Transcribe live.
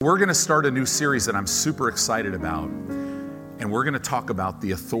We're going to start a new series that I'm super excited about, and we're going to talk about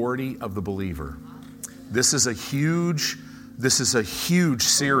the authority of the believer. This is a huge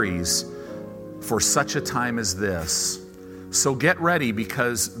series for such a time as this. So get ready,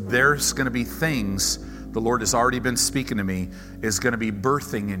 because there's going to be things the Lord has already been speaking to me is going to be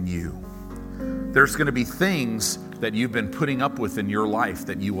birthing in you. There's going to be things that you've been putting up with in your life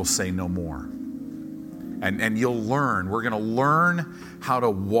that you will say no more. And you'll learn. We're going to learn how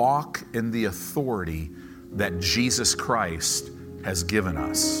to walk in the authority that Jesus Christ has given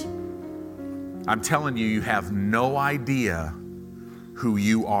us. I'm telling you, you have no idea who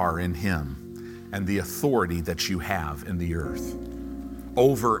you are in Him and the authority that you have in the earth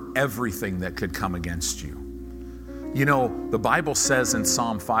over everything that could come against you. You know, the Bible says in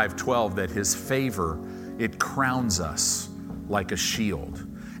Psalm 5:12 that His favor, it crowns us like a shield.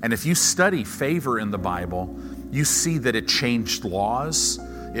 And if you study favor in the Bible, you see that it changed laws,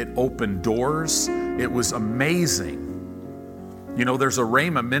 it opened doors, it was amazing. You know, there's a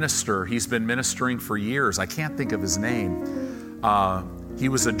Rhema minister, he's been ministering for years. I can't think of his name. He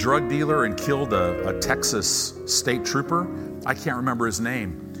was a drug dealer and killed a Texas state trooper. I can't remember his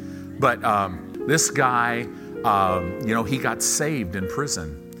name. But this guy, he got saved in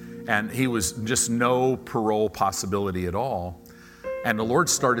prison. And he was just no parole possibility at all. And the Lord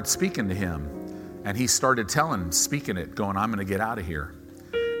started speaking to him. And he started speaking it, going, I'm going to get out of here.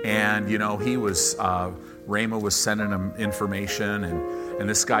 And, Rhema was sending him information. And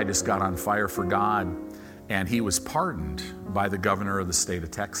this guy just got on fire for God. And he was pardoned by the governor of the state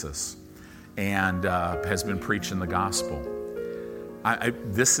of Texas. And has been preaching the gospel.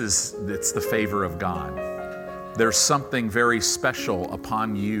 It's the favor of God. There's something very special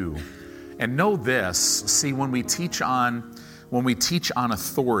upon you. And know this, see, when we teach on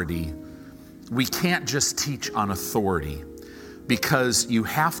authority, we can't just teach on authority, because you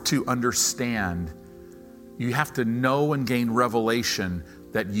have to understand, you have to know and gain revelation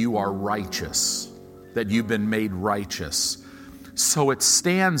that you are righteous, that you've been made righteous. So it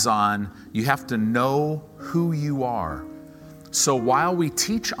stands on, you have to know who you are. So while we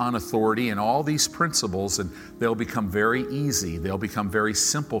teach on authority and all these principles, and they'll become very easy, they'll become very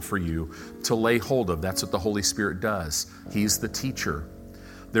simple for you to lay hold of. That's what the Holy Spirit does. He's the teacher.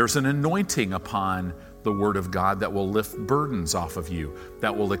 There's an anointing upon the Word of God that will lift burdens off of you,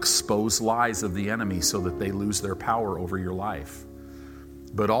 that will expose lies of the enemy so that they lose their power over your life.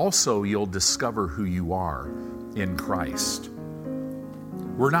 But also you'll discover who you are in Christ.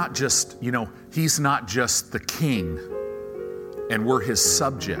 We're not just, He's not just the King and we're His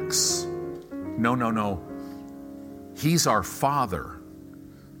subjects. No. He's our Father.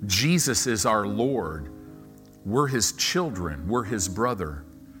 Jesus is our Lord. We're His children. We're His brother.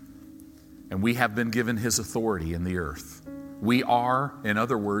 And we have been given His authority in the earth. We are, in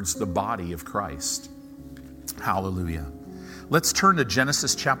other words, the body of Christ. Hallelujah. Let's turn to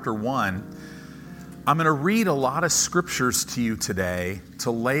Genesis chapter 1. I'm going to read a lot of scriptures to you today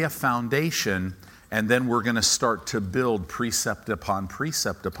to lay a foundation, and then we're going to start to build precept upon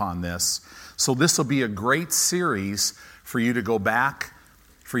this. So this will be a great series for you to go back,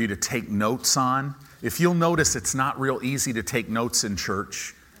 for you to take notes on. If you'll notice, it's not real easy to take notes in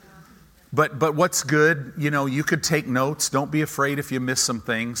church. But what's good, you could take notes. Don't be afraid if you miss some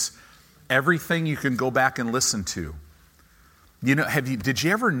things. Everything you can go back and listen to. Did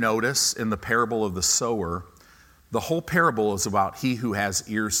you ever notice in the parable of the sower, the whole parable is about he who has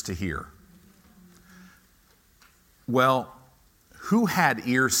ears to hear? Well, who had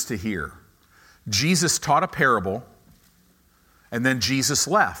ears to hear? Jesus taught a parable, and then Jesus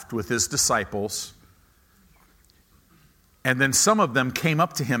left with His disciples. And then some of them came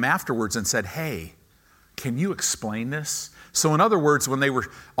up to Him afterwards and said, hey, can you explain this? So in other words,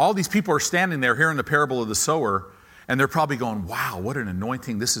 all these people are standing there hearing the parable of the sower, and they're probably going, wow, what an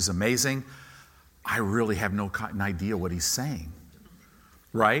anointing. This is amazing. I really have no idea what he's saying.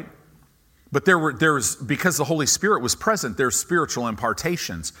 Right? But because the Holy Spirit was present, there's spiritual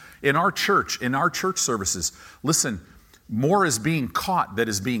impartations. In our church services, listen, more is being caught than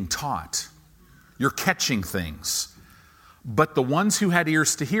is being taught. You're catching things. But the ones who had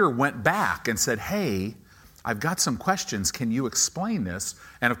ears to hear went back and said, hey, I've got some questions. Can you explain this?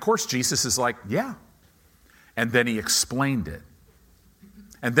 And of course, Jesus is like, yeah. And then He explained it.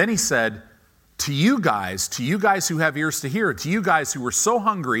 And then He said, to you guys who have ears to hear, to you guys who were so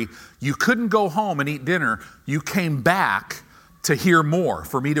hungry you couldn't go home and eat dinner, you came back to hear more,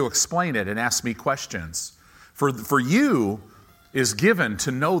 for me to explain it and ask me questions. For you is given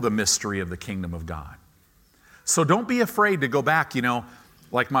to know the mystery of the kingdom of God. So don't be afraid to go back.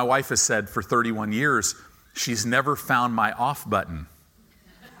 Like my wife has said for 31 years, she's never found my off button.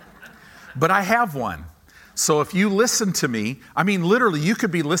 But I have one. So if you listen to me, I mean, literally, you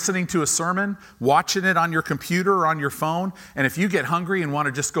could be listening to a sermon, watching it on your computer or on your phone, and if you get hungry and want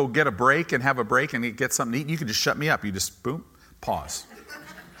to just go get a break and have a break and get something to eat, you can just shut me up. You just, boom, pause.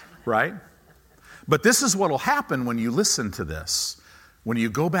 Right? But this is what will happen when you listen to this. When you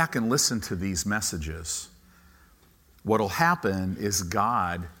go back and listen to these messages, what will happen is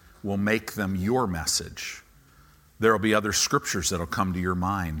God will make them your message. There will be other scriptures that will come to your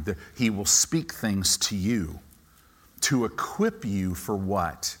mind. He will speak things to you to equip you for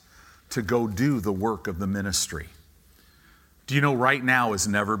what? To go do the work of the ministry. Do you know right now as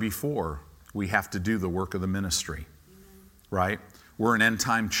never before, we have to do the work of the ministry, right? We're an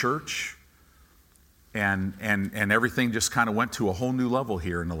end-time church, and everything just kind of went to a whole new level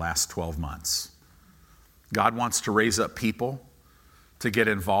here in the last 12 months. God wants to raise up people to get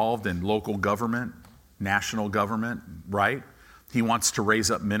involved in local government, national government, right? He wants to raise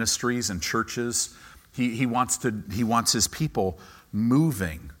up ministries and churches. He wants his people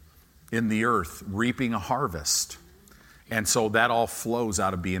moving in the earth, reaping a harvest. And so that all flows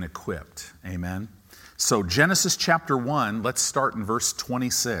out of being equipped. Amen. So Genesis chapter 1, let's start in verse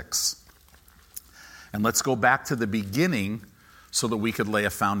 26. And let's go back to the beginning so that we could lay a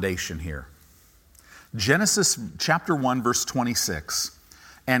foundation here. Genesis chapter 1, verse 26.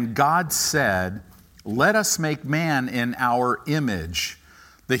 And God said, "Let us make man in our image."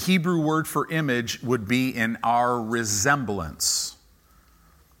 The Hebrew word for image would be in our resemblance.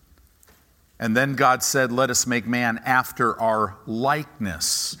 And then God said, "Let us make man after our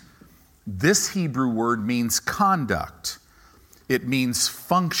likeness." This Hebrew word means conduct. It means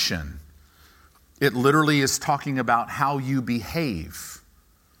function. It literally is talking about how you behave.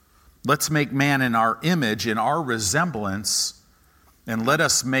 Let's make man in our image, in our resemblance, and let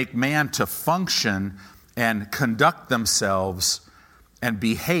us make man to function and conduct themselves and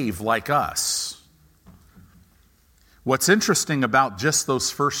behave like us. What's interesting about just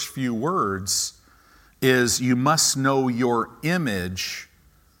those first few words is you must know your image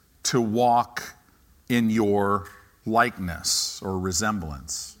to walk in your likeness or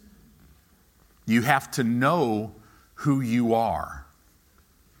resemblance. You have to know who you are.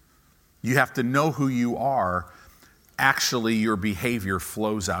 You have to know who you are. Actually, your behavior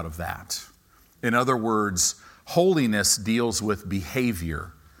flows out of that. In other words, holiness deals with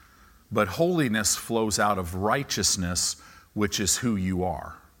behavior, but holiness flows out of righteousness, which is who you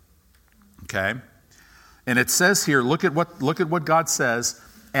are. Okay? And it says here, look at what God says,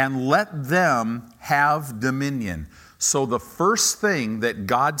 "And let them have dominion." So the first thing that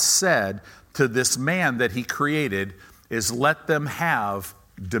God said to this man that he created is let them have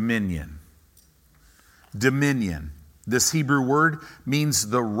dominion. Dominion. This Hebrew word means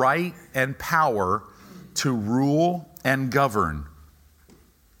the right and power to rule and govern.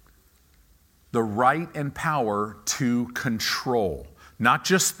 The right and power to control. Not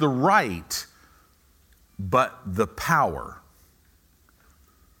just the right, but the power.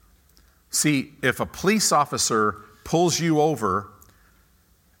 See, if a police officer pulls you over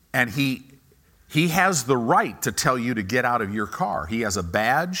and he has the right to tell you to get out of your car. He has a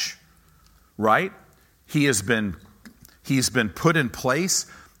badge, right? He's been put in place.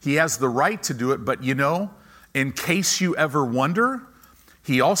 He has the right to do it, but in case you ever wonder,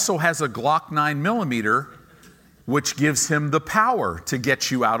 he also has a Glock 9mm, which gives him the power to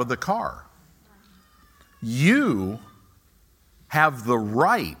get you out of the car. You have the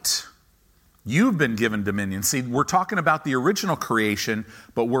right. You've been given dominion. See, we're talking about the original creation,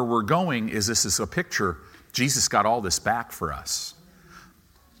 but where we're going is this is a picture. Jesus got all this back for us.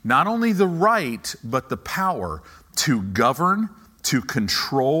 Not only the right, but the power to govern, to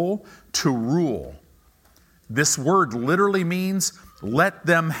control, to rule. This word literally means let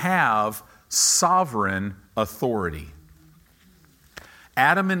them have sovereign authority.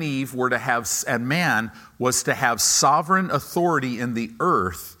 Adam and Eve were to have, and man was to have sovereign authority in the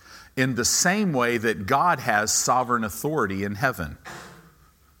earth in the same way that God has sovereign authority in heaven.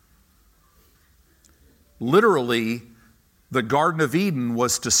 Literally, the Garden of Eden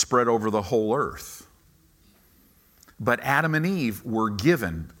was to spread over the whole earth. But Adam and Eve were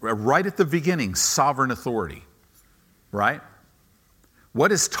given, right at the beginning, sovereign authority. Right?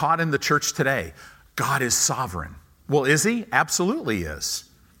 What is taught in the church today? God is sovereign. Well, is he? Absolutely is.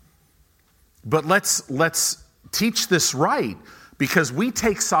 But let's teach this right, because we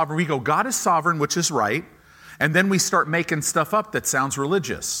take sovereign, we go, God is sovereign, which is right, and then we start making stuff up that sounds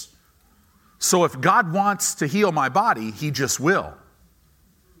religious. So if God wants to heal my body, he just will.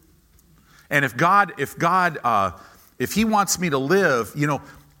 And if he wants me to live,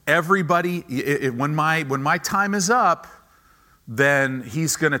 everybody, when my time is up, then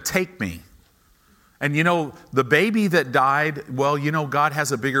he's going to take me. And the baby that died, well, God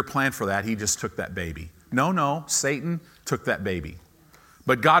has a bigger plan for that. He just took that baby. No, Satan took that baby.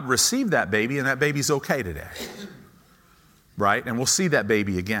 But God received that baby, and that baby's okay today. Right? And we'll see that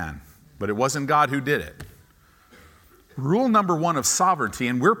baby again. But it wasn't God who did it. Rule number 1 of sovereignty,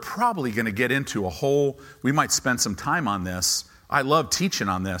 and we're probably going to get into we might spend some time on this. I love teaching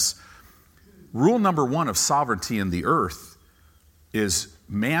on this. Rule number 1 of sovereignty in the earth is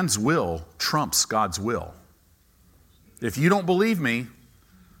man's will trumps God's will. If you don't believe me,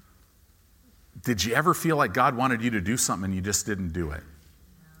 did you ever feel like God wanted you to do something and you just didn't do it?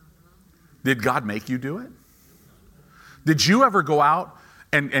 Did God make you do it? Did you ever go out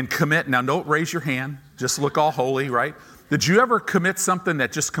and commit? Now, don't raise your hand. Just look all holy, right? Did you ever commit something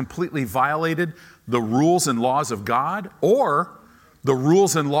that just completely violated the rules and laws of God or the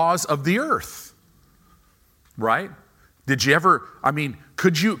rules and laws of the earth? Right? Did you ever,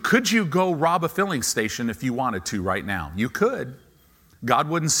 could you go rob a filling station if you wanted to right now? You could. God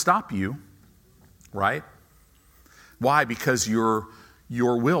wouldn't stop you, right? Why? Because your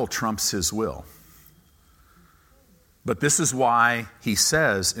will trumps his will. But this is why he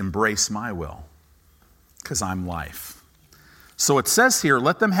says, embrace my will, because I'm life. So it says here,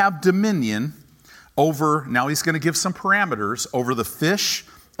 let them have dominion over, now he's going to give some parameters, over the fish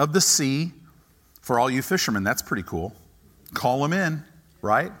of the sea. For all you fishermen, that's pretty cool. Call them in,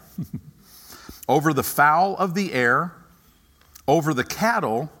 right? Over the fowl of the air, over the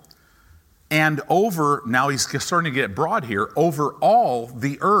cattle, and over, now he's starting to get broad here, over all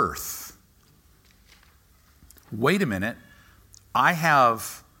the earth. Wait a minute. I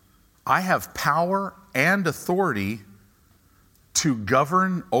have power and authority to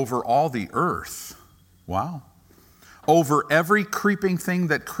govern over all the earth. Wow. Over every creeping thing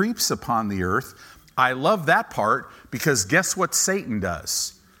that creeps upon the earth. I love that part because guess what Satan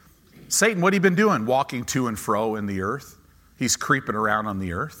does? Satan, what he been doing? Walking to and fro in the earth. He's creeping around on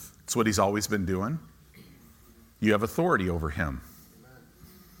the earth. That's what he's always been doing. You have authority over him.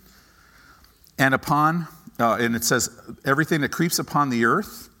 And and it says, everything that creeps upon the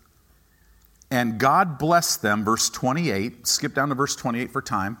earth, and God blessed them, verse 28, skip down to verse 28 for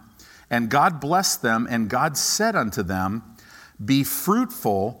time. And God blessed them, and God said unto them, be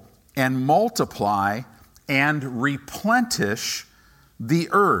fruitful and multiply and replenish the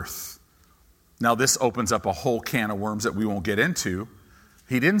earth. Now this opens up a whole can of worms that we won't get into.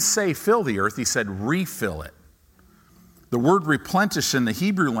 He didn't say fill the earth, he said refill it. The word replenish in the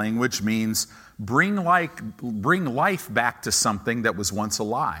Hebrew language means bring life back to something that was once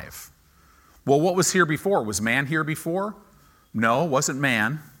alive. Well, what was here before? Was man here before? No, it wasn't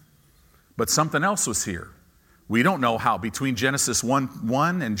man, but something else was here. We don't know how. Between Genesis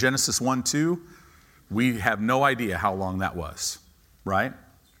 1:1 and Genesis 1:2, we have no idea how long that was, right?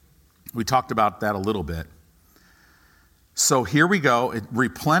 We talked about that a little bit. So here we go.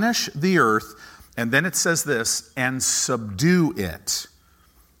 Replenish the earth, and then it says this, and subdue it.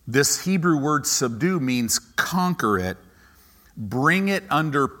 This Hebrew word subdue means conquer it, bring it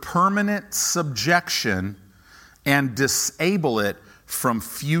under permanent subjection, and disable it from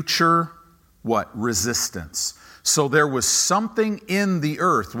future, resistance. So there was something in the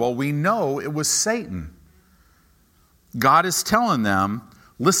earth. Well, we know it was Satan. God is telling them,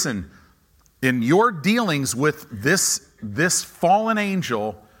 listen, in your dealings with this fallen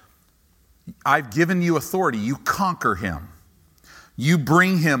angel, I've given you authority. You conquer him. You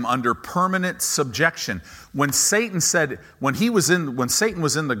bring him under permanent subjection. When Satan was in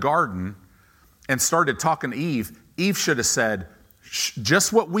the garden and started talking to Eve, Eve should have said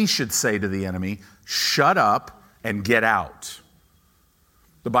just what we should say to the enemy: shut up and get out.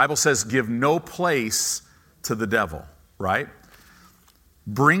 The Bible says give no place to the devil, right?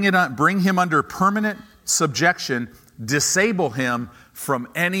 Bring him under permanent subjection, disable him from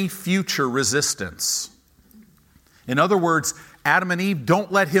any future resistance. In other words, Adam and Eve,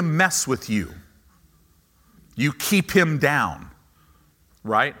 don't let him mess with you. You keep him down,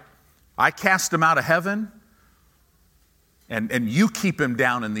 right? I cast him out of heaven, and you keep him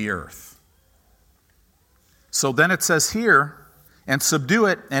down in the earth. So then it says here, and subdue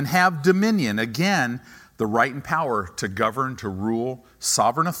it and have dominion. Again, the right and power to govern, to rule,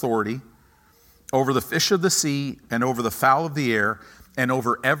 sovereign authority over the fish of the sea and over the fowl of the air and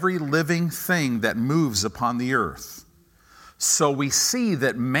over every living thing that moves upon the earth. So we see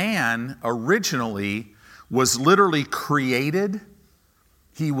that man originally was literally created,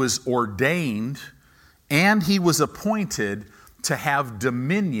 he was ordained, and he was appointed to have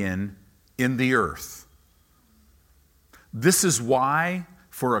dominion in the earth. This is why,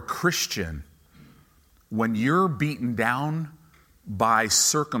 for a Christian, when you're beaten down by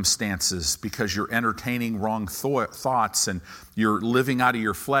circumstances because you're entertaining wrong thoughts and you're living out of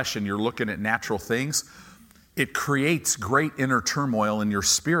your flesh and you're looking at natural things, it creates great inner turmoil in your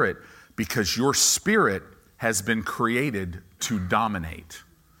spirit because your spirit has been created to dominate,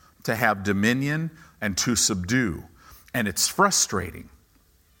 to have dominion and to subdue. And it's frustrating.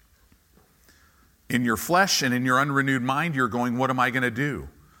 In your flesh and in your unrenewed mind, you're going, what am I going to do?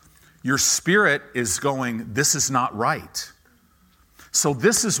 Your spirit is going, this is not right. So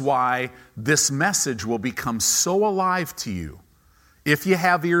this is why this message will become so alive to you if you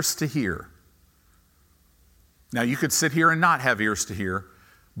have ears to hear. Now, you could sit here and not have ears to hear,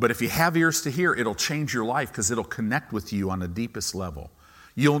 but if you have ears to hear, it'll change your life because it'll connect with you on the deepest level.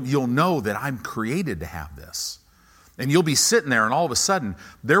 You'll know that I'm created to have this. And you'll be sitting there and all of a sudden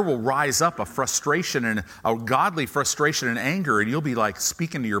there will rise up a frustration and a godly frustration and anger, and you'll be like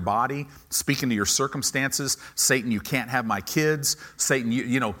speaking to your body, speaking to your circumstances. Satan, you can't have my kids. Satan,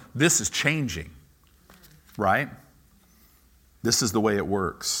 you know, this is changing, right? This is the way it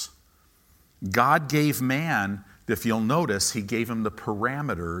works. God gave man, if you'll notice, he gave him the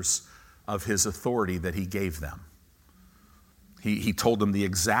parameters of his authority that he gave them. He told them the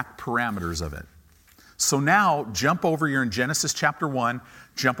exact parameters of it. So now, jump over, you're in Genesis chapter 1,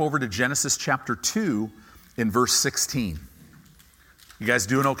 jump over to Genesis chapter 2 in verse 16. You guys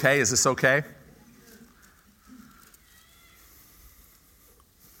doing okay? Is this okay?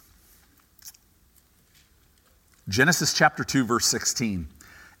 Genesis chapter 2, verse 16.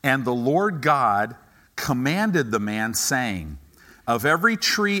 And the Lord God commanded the man, saying, of every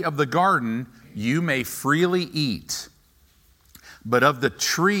tree of the garden you may freely eat, but of the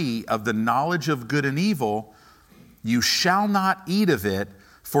tree of the knowledge of good and evil you shall not eat of it,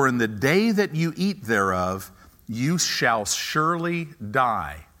 for in the day that you eat thereof you shall surely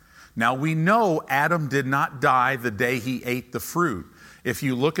die. Now we know Adam did not die the day he ate the fruit. If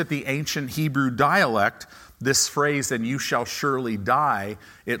you look at the ancient Hebrew dialect, this phrase, and you shall surely die,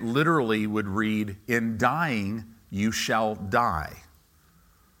 it literally would read, in dying you shall die.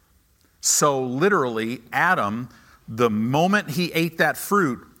 So literally, Adam, the moment he ate that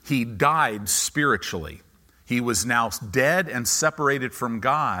fruit, he died spiritually. He was now dead and separated from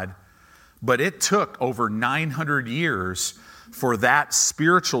God, but it took over 900 years for that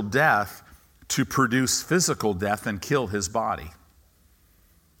spiritual death to produce physical death and kill his body.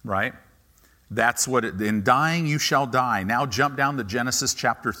 Right? That's what in dying you shall die. Now jump down to Genesis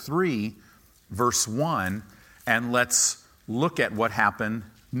chapter 3, verse 1, and let's look at what happened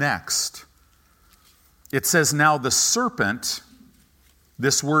next. It says, now the serpent,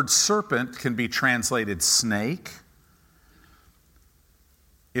 this word serpent can be translated snake.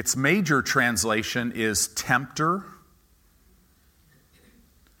 Its major translation is tempter.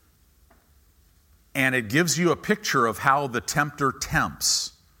 And it gives you a picture of how the tempter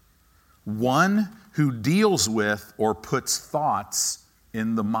tempts. One who deals with or puts thoughts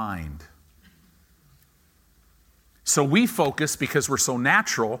in the mind. So we focus, because we're so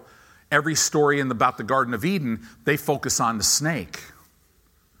natural, every story about the Garden of Eden, they focus on the snake.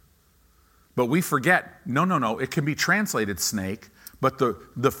 But we forget, no, it can be translated snake, but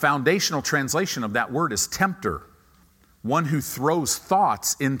the foundational translation of that word is tempter. One who throws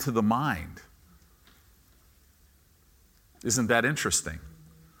thoughts into the mind. Isn't that interesting?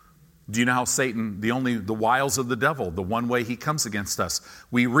 Do you know how Satan, the wiles of the devil, the one way he comes against us?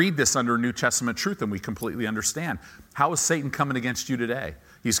 We read this under New Testament truth and we completely understand. How is Satan coming against you today?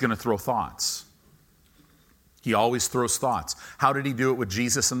 He's going to throw thoughts. He always throws thoughts. How did he do it with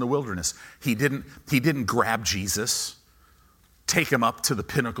Jesus in the wilderness? He didn't grab Jesus, take him up to the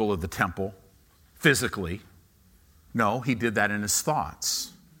pinnacle of the temple physically. No, he did that in his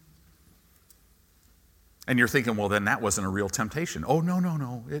thoughts. And you're thinking, well, then that wasn't a real temptation. Oh,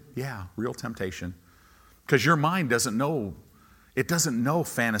 no. Real temptation. Because your mind doesn't know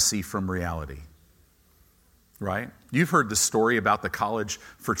fantasy from reality. Right? You've heard the story about the college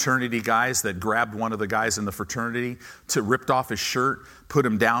fraternity guys that grabbed one of the guys in the fraternity, ripped off his shirt, put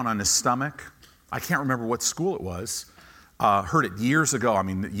him down on his stomach. I can't remember what school it was. Heard it years ago. I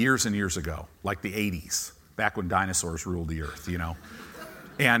mean, years and years ago, like the 80s, back when dinosaurs ruled the earth, you know.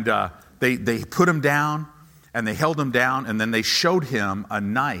 And they put him down, and they held him down, and then they showed him a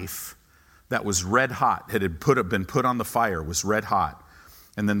knife that was red hot. It had been put on the fire, was red hot.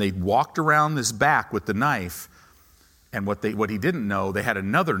 And then they walked around his back with the knife, and what he didn't know, they had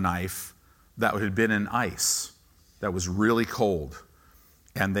another knife that had been in ice that was really cold.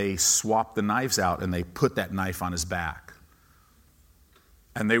 And they swapped the knives out, and they put that knife on his back.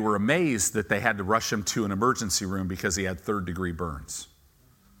 And they were amazed that they had to rush him to an emergency room because he had third-degree burns.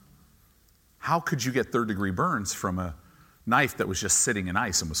 How could you get third-degree burns from knife that was just sitting in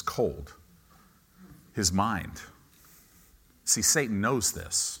ice and was cold. His mind. See, Satan knows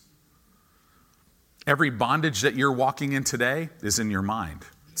this. Every bondage that you're walking in today is in your mind.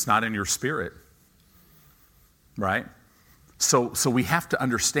 It's not in your spirit. Right? So we have to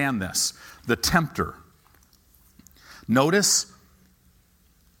understand this. The tempter. Notice,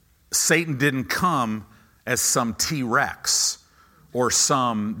 Satan didn't come as some T-Rex or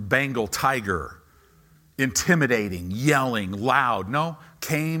some Bengal tiger, intimidating, yelling, loud. No,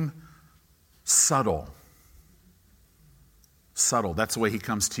 came subtle. Subtle. That's the way he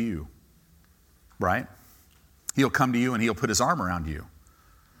comes to you. Right? He'll come to you and he'll put his arm around you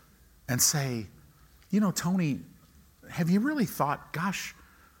and say, Tony, have you really thought, gosh,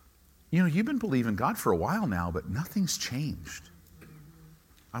 you've been believing God for a while now, but nothing's changed.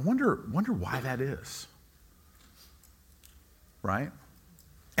 I wonder why that is. Right?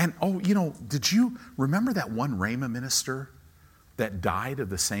 And, did you remember that one Rhema minister that died of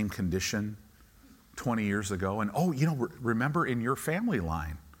the same condition 20 years ago? And, remember in your family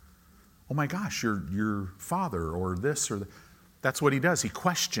line, oh my gosh, your father or this or that. That's what he does. He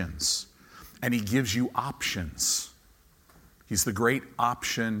questions and he gives you options. He's the great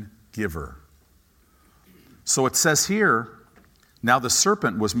option giver. So it says here, now the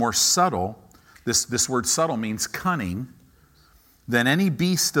serpent was more subtle. This word subtle means cunning. Than any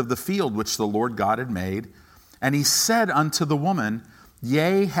beast of the field which the Lord God had made. And he said unto the woman,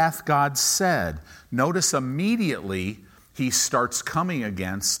 Yea, hath God said. Notice immediately he starts coming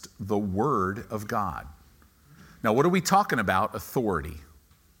against the word of God. Now, what are we talking about? Authority.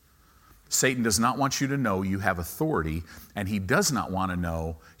 Satan does not want you to know you have authority, and he doesn't want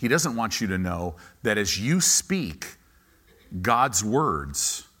you to know that as you speak God's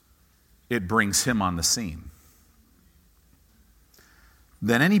words, it brings him on the scene.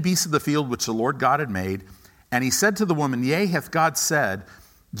 Than any beast of the field which the Lord God had made. And he said to the woman, Yea, hath God said,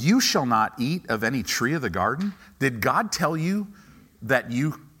 You shall not eat of any tree of the garden? Did God tell you that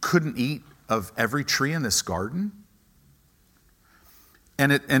you couldn't eat of every tree in this garden?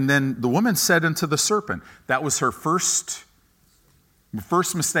 And then the woman said unto the serpent, that was her first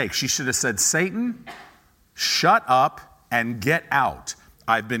mistake. She should have said, Satan, shut up and get out.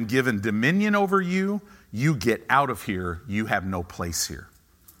 I've been given dominion over you. You get out of here. You have no place here.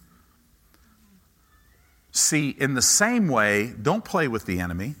 See, in the same way, don't play with the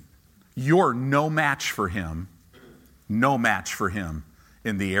enemy. You're no match for him. No match for him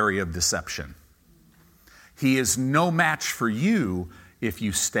in the area of deception. He is no match for you if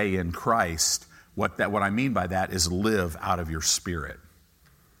you stay in Christ. What I mean by that is live out of your spirit.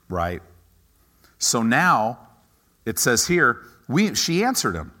 Right? So now, it says here, she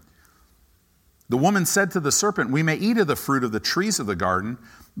answered him. The woman said to the serpent, We may eat of the fruit of the trees of the garden,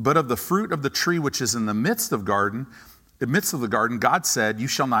 but of the fruit of the tree which is in the midst of the garden, God said, You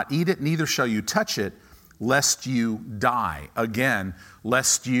shall not eat it, neither shall you touch it, lest you die. Again,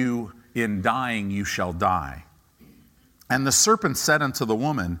 lest you, in dying, you shall die. And the serpent said unto the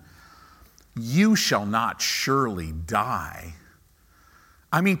woman, You shall not surely die.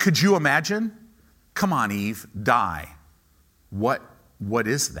 I mean, could you imagine? Come on, Eve, die. What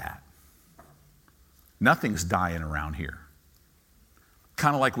is that? Nothing's dying around here.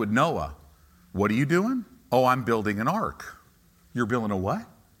 Kind of like with Noah. What are you doing? Oh, I'm building an ark. You're building a what?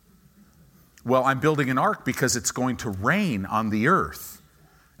 Well, I'm building an ark because it's going to rain on the earth.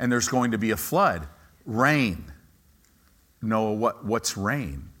 And there's going to be a flood. Rain. Noah, what's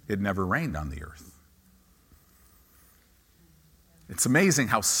rain? It never rained on the earth. It's amazing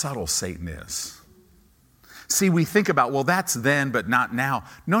how subtle Satan is. See, we think about, well, that's then, but not now.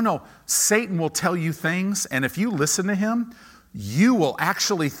 No. Satan will tell you things, and if you listen to him, you will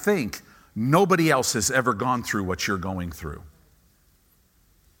actually think nobody else has ever gone through what you're going through.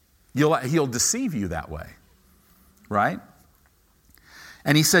 He'll deceive you that way, right?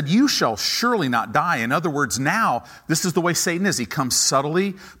 And he said, You shall surely not die. In other words, now, this is the way Satan is. He comes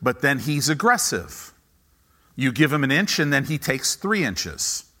subtly, but then he's aggressive. You give him an inch, and then he takes 3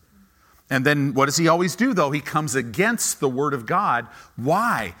 inches. And then what does he always do, though? He comes against the Word of God.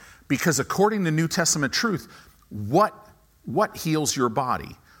 Why? Because according to New Testament truth, what heals your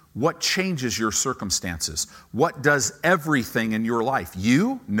body? What changes your circumstances? What does everything in your life?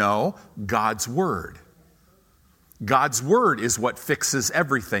 You? No, God's Word. God's Word is what fixes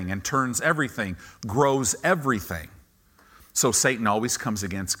everything and turns everything, grows everything. So Satan always comes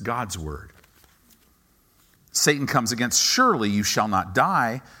against God's Word. Satan comes against, surely you shall not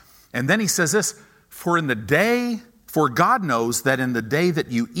die. And then he says this, for God knows that in the day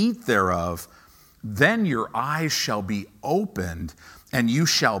that you eat thereof, then your eyes shall be opened, and you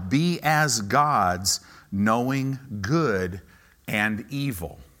shall be as gods, knowing good and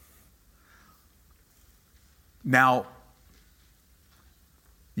evil. Now,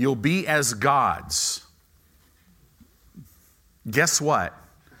 you'll be as gods. Guess what?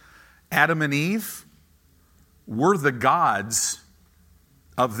 Adam and Eve were the gods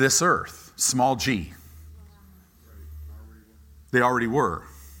of this earth, small g. They already were.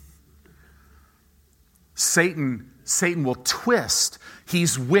 Satan will twist.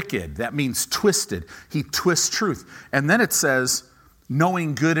 He's wicked. That means twisted. He twists truth. And then it says,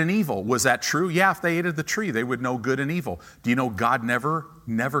 knowing good and evil. Was that true? Yeah, if they ate of the tree, they would know good and evil. Do you know God never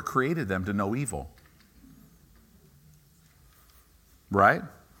created them to know evil? Right?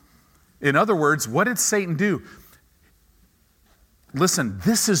 In other words, what did Satan do? Listen,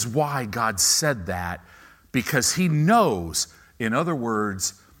 this is why God said that, because he knows, in other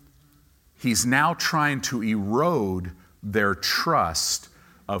words, he's now trying to erode their trust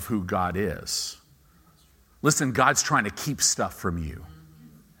of who God is. Listen, God's trying to keep stuff from you.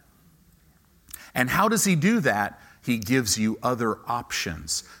 And how does he do that? He gives you other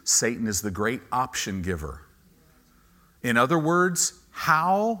options. Satan is the great option giver. In other words,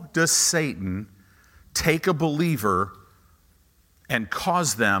 how does Satan take a believer and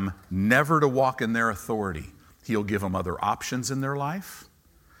cause them never to walk in their authority? He'll give them other options in their life.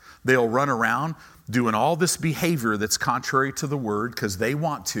 They'll run around doing all this behavior that's contrary to the word because they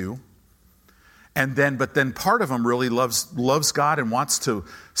want to. But then part of them really loves God and wants to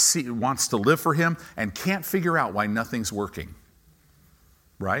live for him and can't figure out why nothing's working.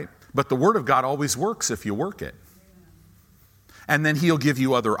 Right? But the word of God always works if you work it. And then he'll give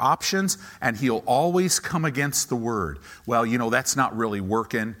you other options, and he'll always come against the word. Well, that's not really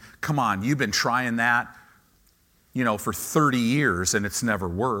working. Come on, you've been trying that, for 30 years, and it's never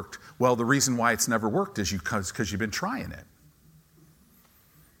worked. Well, the reason why it's never worked is because you've been trying it.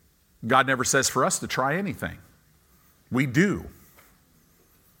 God never says for us to try anything. We do.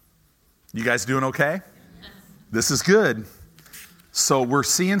 You guys doing okay? This is good. So we're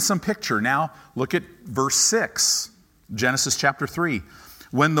seeing some picture. Now, look at verse 6. Genesis chapter 3.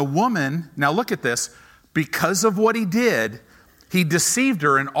 When the woman, now look at this, because of what he did, he deceived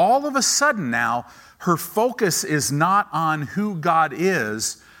her, and all of a sudden now, her focus is not on who God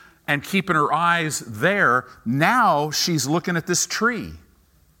is and keeping her eyes there. Now she's looking at this tree.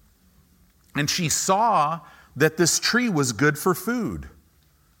 And she saw that this tree was good for food.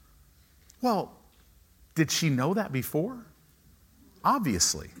 Well, did she know that before?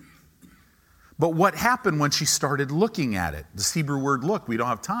 Obviously. But what happened when she started looking at it? This Hebrew word look, we don't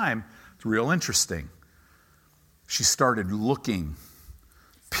have time. It's real interesting. She started looking,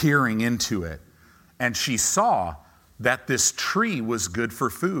 peering into it, and she saw that this tree was good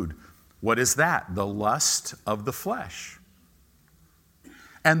for food. What is that? The lust of the flesh.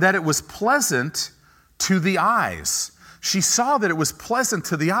 And that it was pleasant to the eyes. She saw that it was pleasant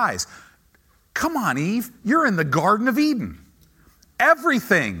to the eyes. Come on, Eve, you're in the Garden of Eden.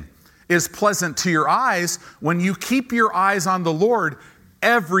 Everything is pleasant to your eyes when you keep your eyes on the Lord.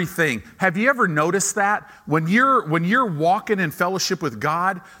 Everything. Have you ever noticed that? When you're walking in fellowship with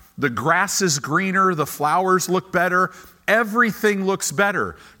God, the grass is greener, the flowers look better, everything looks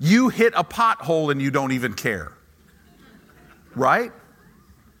better. You hit a pothole and you don't even care. Right?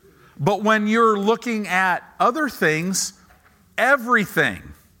 But when you're looking at other things, everything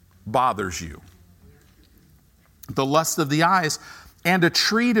bothers you. The lust of the eyes, and a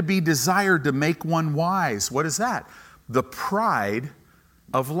tree to be desired to make one wise. What is that? The pride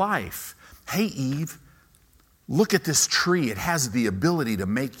of life. Hey, Eve, look at this tree. It has the ability to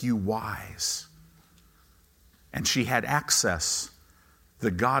make you wise. And she had access.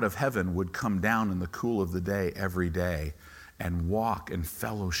 The God of heaven would come down in the cool of the day every day and walk in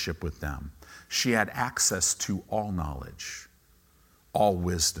fellowship with them. She had access to all knowledge, all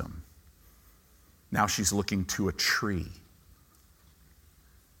wisdom. Now she's looking to a tree.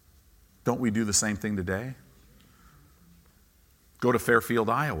 Don't we do the same thing today? Go to Fairfield,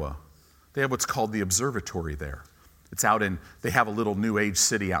 Iowa. They have what's called the observatory there. They have a little New Age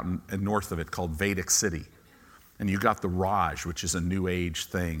city out in north of it called Vedic City. And you got the Raj, which is a New Age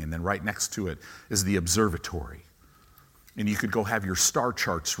thing. And then right next to it is the observatory. And you could go have your star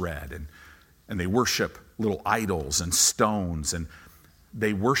charts read. And they worship little idols and stones. And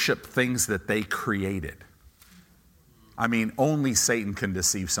they worship things that they created. I mean, only Satan can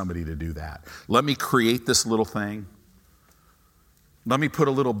deceive somebody to do that. Let me create this little thing. Let me put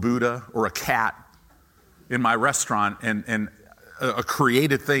a little Buddha or a cat in my restaurant, and a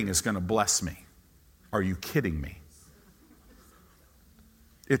created thing is going to bless me. Are you kidding me?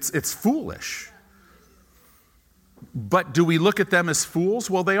 It's foolish. But do we look at them as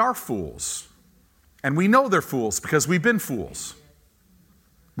fools? Well, they are fools. And we know they're fools because we've been fools.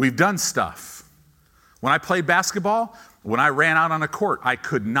 We've done stuff. When I played basketball, when I ran out on a court, I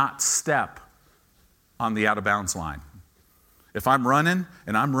could not step on the out-of-bounds line. If I'm running,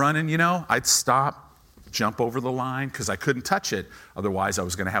 I'd stop, jump over the line because I couldn't touch it. Otherwise, I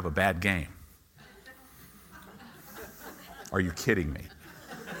was going to have a bad game. Are you kidding me?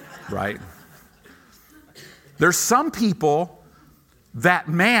 Right? There's some people that,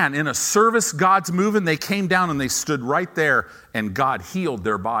 man, in a service God's moving, they came down and they stood right there and God healed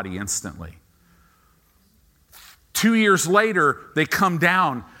their body instantly. 2 years later, they come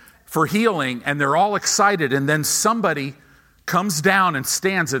down for healing and they're all excited, and then somebody comes down and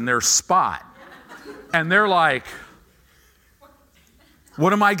stands in their spot. And they're like,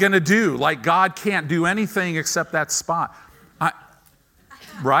 what am I going to do? Like, God can't do anything except that spot.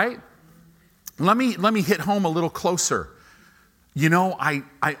 Right? Let me hit home a little closer. I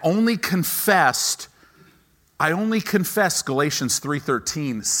only confessed Galatians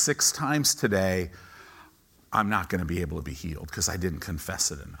 3:13 6 times today. I'm not going to be able to be healed because I didn't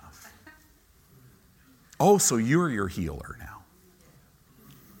confess it enough. Oh, so you're your healer now.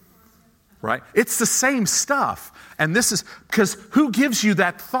 Right? It's the same stuff. And this is because who gives you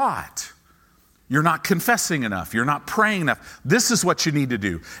that thought? You're not confessing enough. You're not praying enough. This is what you need to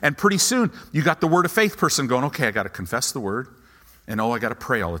do. And pretty soon, you got the word of faith person going, okay, I got to confess the word. And I got to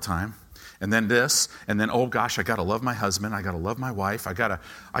pray all the time. And then this. And then, oh gosh, I got to love my husband. I got to love my wife. I got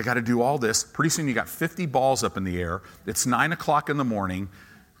to do all this. Pretty soon, you got 50 balls up in the air. It's 9 o'clock in the morning.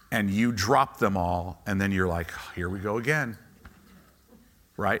 And you drop them all. And then you're like, here we go again.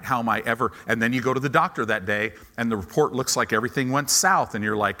 Right? How am I ever? And then you go to the doctor that day. And the report looks like everything went south. And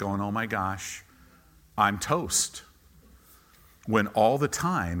you're like going, oh my gosh. I'm toast. When all the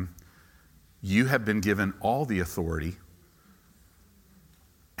time you have been given all the authority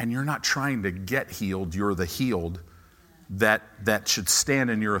and you're not trying to get healed, you're the healed that should stand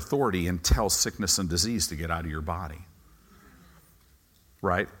in your authority and tell sickness and disease to get out of your body.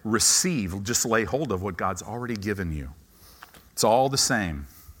 Right? Receive, just lay hold of what God's already given you. It's all the same.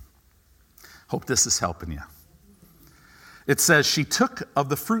 Hope this is helping you. It says, she took of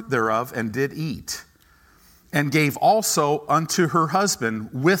the fruit thereof and did eat, and gave also unto her husband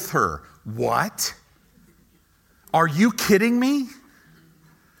with her. What? Are you kidding me?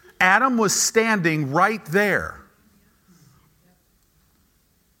 Adam was standing right there.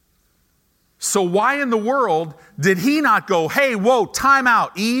 So why in the world did he not go, hey, whoa, time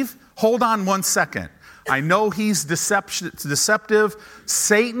out, Eve, hold on one second. I know he's deceptive.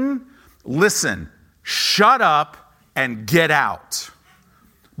 Satan, listen, shut up and get out.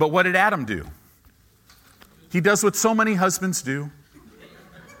 But what did Adam do? He does what so many husbands do.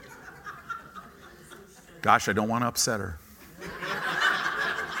 Gosh, I don't want to upset her.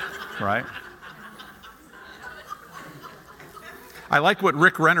 Right? I like what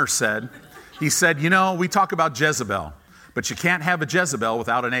Rick Renner said. He said, we talk about Jezebel, but you can't have a Jezebel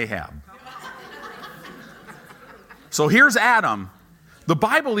without an Ahab. So here's Adam. The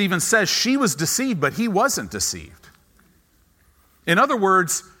Bible even says she was deceived, but he wasn't deceived. In other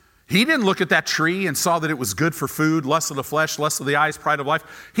words, he didn't look at that tree and saw that it was good for food, lust of the flesh, lust of the eyes, pride of life.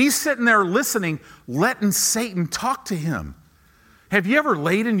 He's sitting there listening, letting Satan talk to him. Have you ever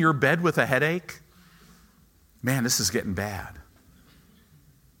laid in your bed with a headache? Man, this is getting bad.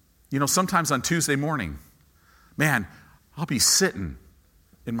 Sometimes on Tuesday morning, man, I'll be sitting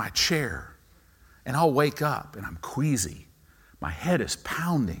in my chair and I'll wake up and I'm queasy. My head is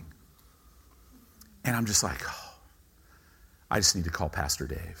pounding. And I'm just like, oh, I just need to call Pastor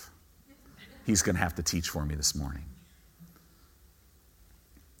Dave. He's going to have to teach for me this morning.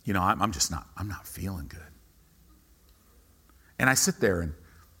 I'm not feeling good. And I sit there and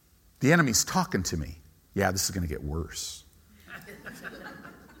the enemy's talking to me. Yeah, this is going to get worse.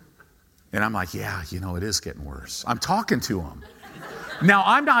 And I'm like, yeah, it is getting worse. I'm talking to him. Now,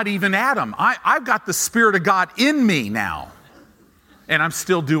 I'm not even Adam. I've got the Spirit of God in me now. And I'm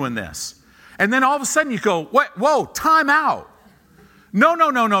still doing this. And then all of a sudden you go, what? Whoa, time out. No.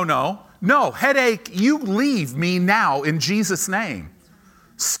 No, headache, you leave me now in Jesus' name.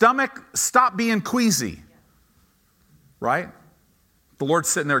 Stomach, stop being queasy. Right? The Lord's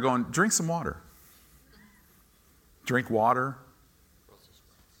sitting there going, drink some water. Drink water.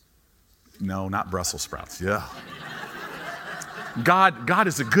 No, not Brussels sprouts. Yeah. God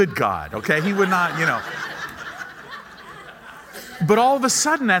is a good God, okay? He would not, But all of a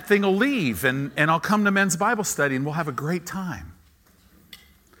sudden that thing will leave and I'll come to men's Bible study and we'll have a great time.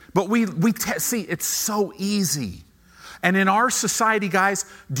 But see, it's so easy. And in our society, guys,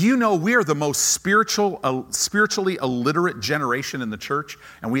 do you know we are the most spiritually illiterate generation in the church,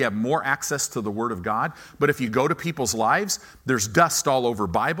 and we have more access to the Word of God? But if you go to people's lives, there's dust all over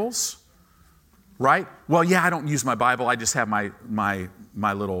Bibles, right? Well, yeah, I don't use my Bible. I just have my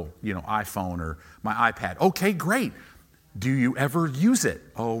little, iPhone or my iPad. Okay, great. Do you ever use it?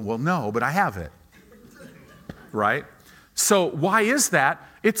 Oh, well, no, but I have it, right? So why is that?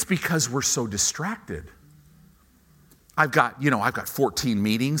 It's because we're so distracted. I've got 14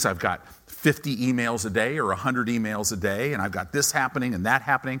 meetings. I've got 50 emails a day or 100 emails a day, and I've got this happening and that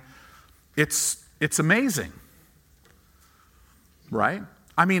happening. It's amazing, right?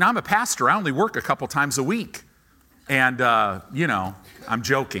 I mean, I'm a pastor. I only work a couple times a week. And, I'm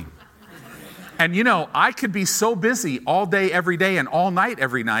joking. And, I could be so busy all day, every day, and all night,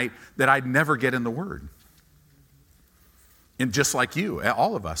 every night, that I'd never get in the Word. And just like you,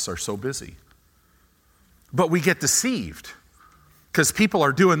 all of us are so busy. But we get deceived because people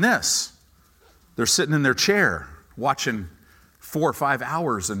are doing this. They're sitting in their chair watching 4 or 5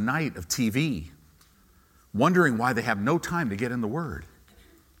 hours a night of TV, wondering why they have no time to get in the Word.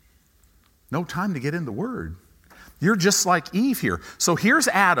 No time to get in the Word. You're just like Eve here. So here's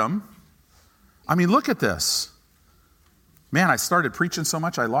Adam. I mean, look at this. Man, I started preaching so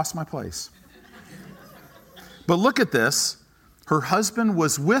much I lost my place. But look at this. Her husband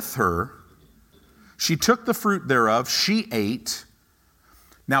was with her. She took the fruit thereof. She ate.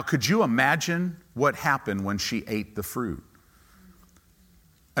 Now, could you imagine what happened when she ate the fruit?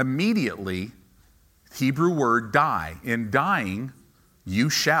 Immediately, Hebrew word die. In dying,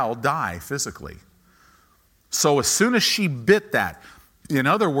 you shall die physically. So as soon as she bit that, in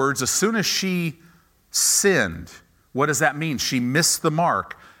other words, as soon as she sinned, what does that mean? She missed the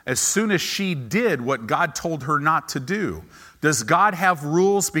mark. As soon as she did what God told her not to do. Does God have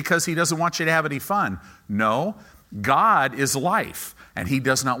rules because He doesn't want you to have any fun? No. God is life, and He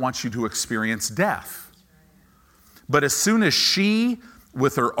does not want you to experience death. But as soon as she,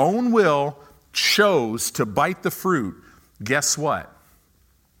 with her own will, chose to bite the fruit, guess what?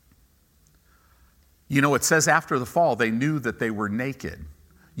 It says after the fall, they knew that they were naked.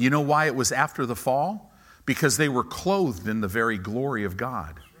 You know why it was after the fall? Because they were clothed in the very glory of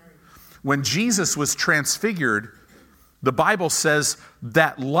God. When Jesus was transfigured, the Bible says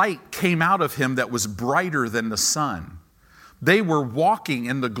that light came out of Him that was brighter than the sun. They were walking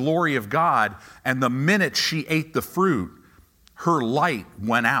in the glory of God, and the minute she ate the fruit, her light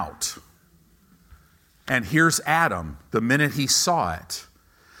went out. And here's Adam, the minute he saw it.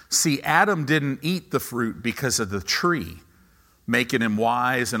 See, Adam didn't eat the fruit because of the tree, making him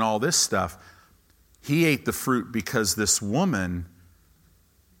wise and all this stuff. He ate the fruit because this woman,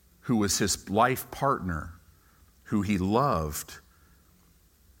 who was his life partner, who he loved,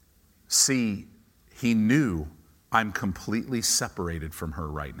 see, he knew, I'm completely separated from her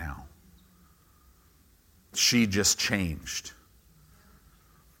right now. She just changed.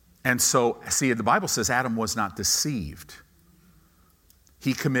 And so, see, the Bible says Adam was not deceived.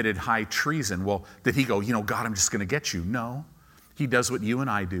 He committed high treason. Well, did he go, God, I'm just going to get you? No. He does what you and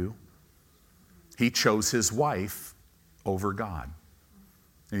I do. He chose his wife over God.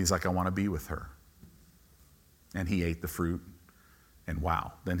 And he's like, I want to be with her. And he ate the fruit, and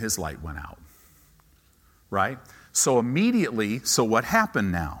wow, then his light went out. Right? So immediately, what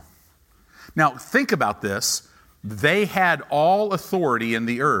happened now? Now, think about this. They had all authority in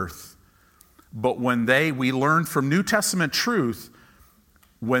the earth, but when we learned from New Testament truth,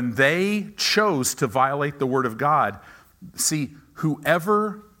 when they chose to violate the Word of God, see,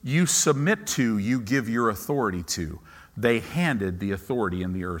 whoever you submit to, you give your authority to. They handed the authority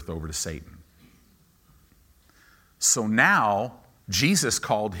in the earth over to Satan. So now, Jesus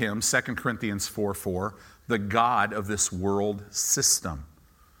called him, 2 Corinthians 4:4, the God of this world system.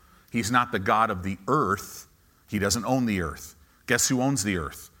 He's not the God of the earth. He doesn't own the earth. Guess who owns the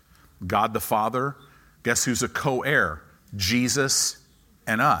earth? God the Father. Guess who's a co-heir? Jesus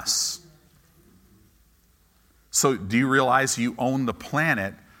and us. So do you realize you own the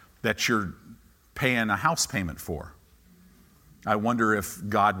planet that you're paying a house payment for? I wonder if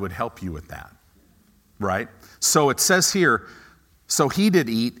God would help you with that, right? So it says here, so he did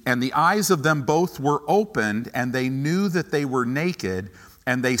eat, and the eyes of them both were opened, and they knew that they were naked,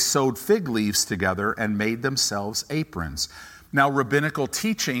 and they sewed fig leaves together and made themselves aprons. Now, rabbinical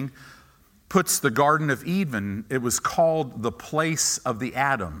teaching puts the Garden of Eden, it was called the place of the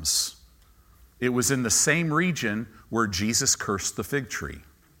Adams. It was in the same region where Jesus cursed the fig tree.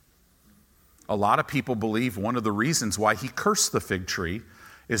 A lot of people believe one of the reasons why he cursed the fig tree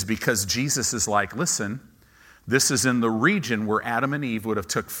is because Jesus is like, listen, this is in the region where Adam and Eve would have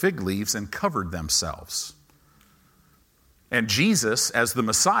took fig leaves and covered themselves. And Jesus, as the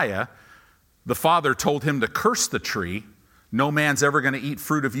Messiah, the Father told him to curse the tree. No man's ever going to eat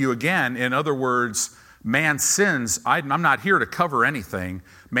fruit of you again. In other words, man's sins, I'm not here to cover anything.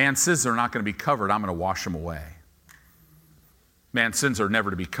 Man's sins are not going to be covered. I'm going to wash them away. Man's sins are never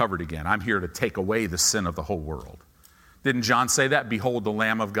to be covered again. I'm here to take away the sin of the whole world. Didn't John say that? Behold the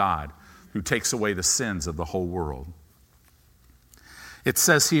Lamb of God who takes away the sins of the whole world. It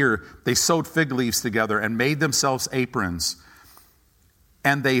says here, they sewed fig leaves together and made themselves aprons.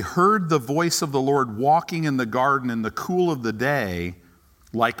 And they heard the voice of the Lord walking in the garden in the cool of the day,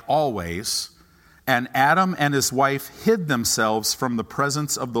 like always. And Adam and his wife hid themselves from the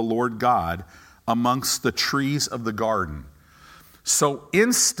presence of the Lord God amongst the trees of the garden. So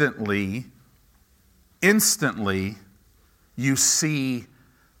instantly, you see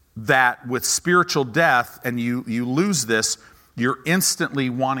that with spiritual death, and you lose this, you're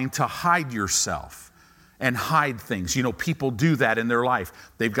instantly wanting to hide yourself and hide things. You know, people do that in their life.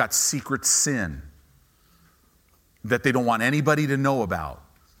 They've got secret sin that they don't want anybody to know about.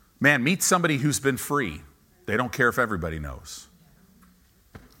 Man, meet somebody who's been free. They don't care if everybody knows.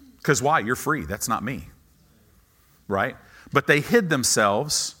 Because why? You're free. That's not me. Right? But they hid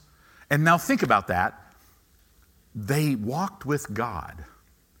themselves. And now think about that. They walked with God.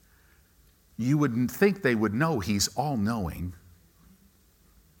 You wouldn't think they would know He's all-knowing.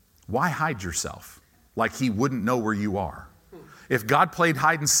 Why hide yourself? Like He wouldn't know where you are. If God played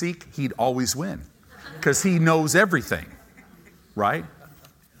hide and seek, He'd always win. Because He knows everything. Right?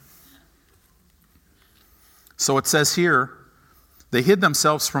 So it says here, they hid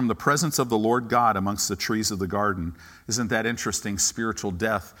themselves from the presence of the Lord God amongst the trees of the garden. Isn't that interesting? Spiritual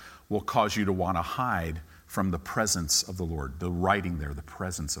death will cause you to want to hide from the presence of the Lord. The writing there, the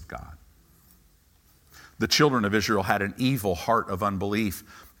presence of God. The children of Israel had an evil heart of unbelief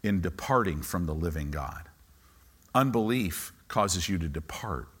in departing from the living God. Unbelief causes you to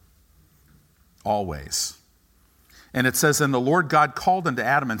depart. Always. And it says, and the Lord God called unto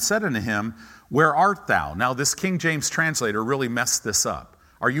Adam and said unto him, where art thou? Now this King James translator really messed this up.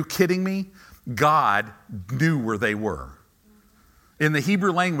 Are you kidding me? God knew where they were. In the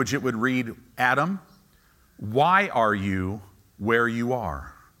Hebrew language it would read, Adam, why are you where you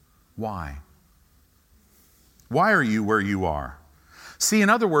are? Why? Why are you where you are? See, in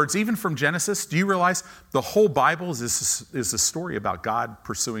other words, even from Genesis, do you realize the whole Bible is a story about God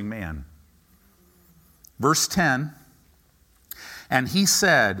pursuing man? Verse 10, and he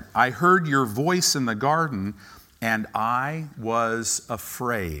said, I heard your voice in the garden, and I was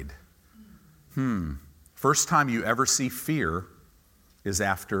afraid. First time you ever see fear is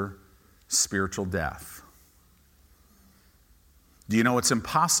after spiritual death. Do you know it's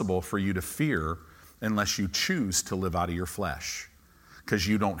impossible for you to fear unless you choose to live out of your flesh? Because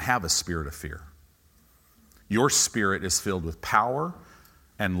you don't have a spirit of fear. Your spirit is filled with power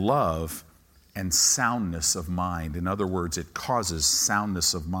and love and soundness of mind. In other words, it causes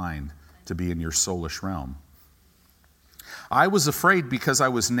soundness of mind to be in your soulish realm. I was afraid because I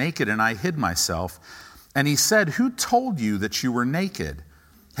was naked and I hid myself. And he said, who told you that you were naked?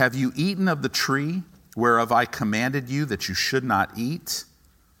 Have you eaten of the tree whereof I commanded you that you should not eat?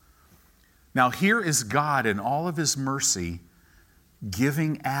 Now here is God in all of His mercy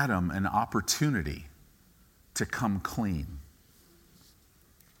giving Adam an opportunity to come clean.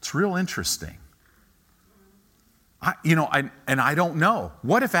 It's real interesting. I don't know.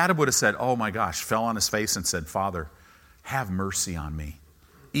 What if Adam would have said, oh my gosh, fell on his face and said, Father, have mercy on me.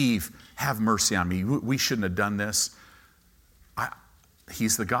 Eve, have mercy on me. We shouldn't have done this.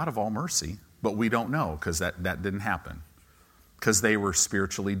 He's the God of all mercy, but we don't know because that didn't happen. Because they were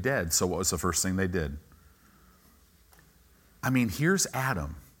spiritually dead. So what was the first thing they did? I mean, here's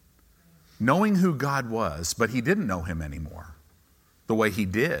Adam, knowing who God was, but he didn't know Him anymore the way he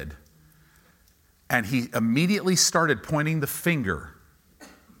did. And he immediately started pointing the finger.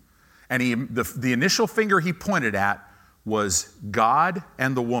 And the initial finger he pointed at was God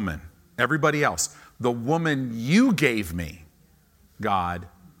and the woman. Everybody else. The woman you gave me, God,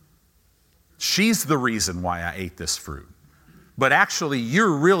 she's the reason why I ate this fruit. But actually,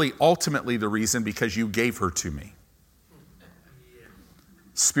 you're really ultimately the reason because you gave her to me.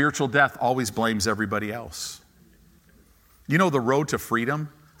 Spiritual death always blames everybody else. You know, the road to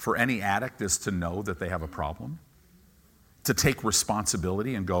freedom for any addict is to know that they have a problem, to take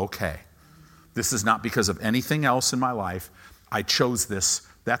responsibility and go, okay, this is not because of anything else in my life. I chose this.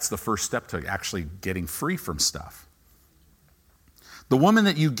 That's the first step to actually getting free from stuff. The woman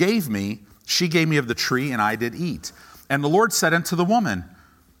that you gave me, she gave me of the tree, and I did eat. And the Lord said unto the woman,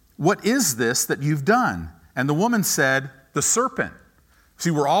 what is this that you've done? And the woman said, the serpent. See,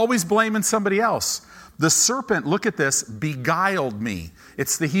 we're always blaming somebody else. The serpent, look at this, beguiled me.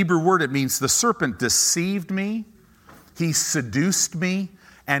 It's the Hebrew word. It means the serpent deceived me, he seduced me,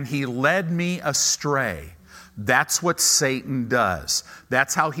 and he led me astray. That's what Satan does.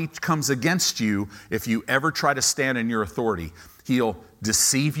 That's how he comes against you if you ever try to stand in your authority. He'll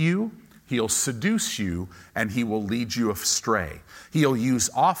deceive you, he'll seduce you, and he will lead you astray. He'll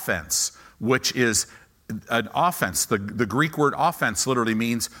use offense, which is an offense. The Greek word offense literally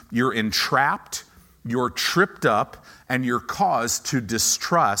means you're entrapped, you're tripped up, and you're caused to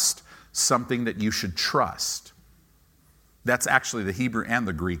distrust something that you should trust. That's actually the Hebrew and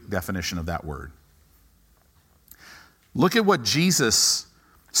the Greek definition of that word. Look at what Jesus,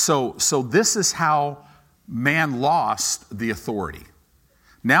 so this is how man lost the authority.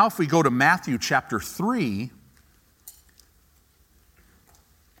 Now if we go to Matthew chapter 3,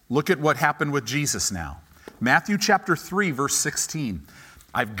 look at what happened with Jesus now. Matthew chapter 3, verse 16.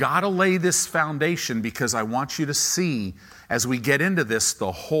 I've got to lay this foundation because I want you to see, as we get into this,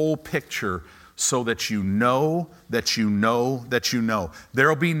 the whole picture so that you know that you know that you know. There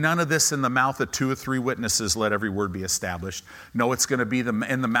will be none of this in the mouth of 2 or 3 witnesses, let every word be established. No, it's going to be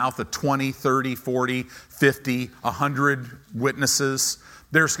in the mouth of 20, 30, 40, 50, 100 witnesses.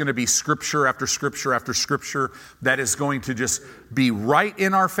 There's going to be scripture after scripture after scripture that is going to just be right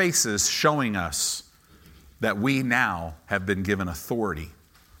in our faces showing us that we now have been given authority,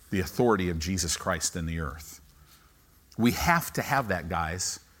 the authority of Jesus Christ in the earth. We have to have that,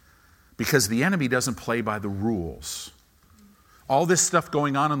 guys, because the enemy doesn't play by the rules. All this stuff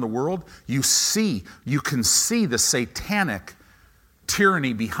going on in the world, you can see the satanic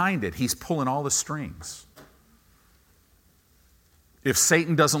tyranny behind it. He's pulling all the strings. If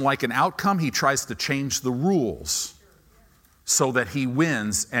Satan doesn't like an outcome, he tries to change the rules so that he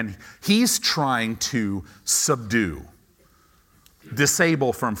wins, and he's trying to subdue,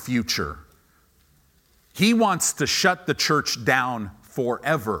 disable from future. He wants to shut the church down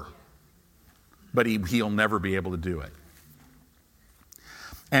forever, but he'll never be able to do it.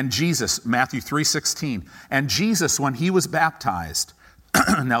 And Jesus, Matthew 3:16, and Jesus, when he was baptized,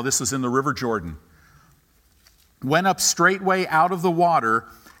 now this is in the River Jordan, went up straightway out of the water,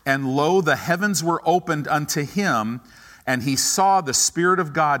 and lo, the heavens were opened unto him, and he saw the Spirit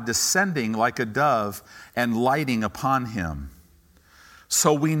of God descending like a dove and lighting upon him.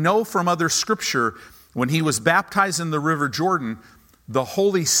 So we know from other scripture, when he was baptized in the River Jordan, the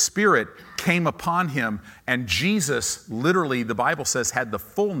Holy Spirit came upon him, and Jesus, literally, the Bible says, had the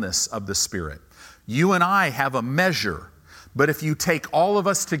fullness of the Spirit. You and I have a measure, but if you take all of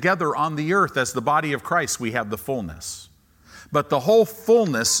us together on the earth as the body of Christ, we have the fullness. But the whole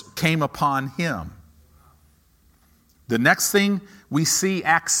fullness came upon him. The next thing we see,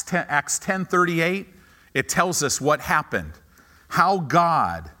 Acts 10:38, it tells us what happened. How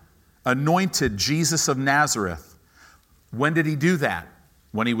God anointed Jesus of Nazareth. When did he do that?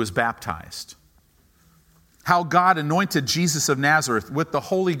 When he was baptized. How God anointed Jesus of Nazareth with the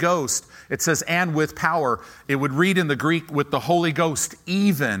Holy Ghost. It says, and with power. It would read in the Greek, with the Holy Ghost,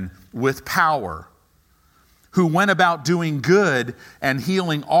 even with power. Who went about doing good and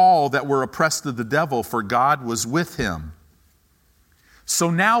healing all that were oppressed of the devil, for God was with him. So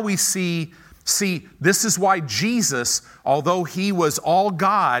now we see, this is why Jesus, although he was all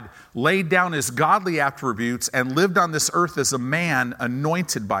God, laid down his godly attributes and lived on this earth as a man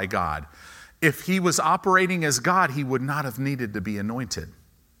anointed by God. If he was operating as God, he would not have needed to be anointed.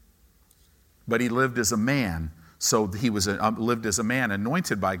 But he lived as a man, so he lived as a man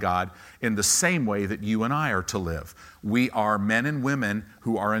anointed by God in the same way that you and I are to live. We are men and women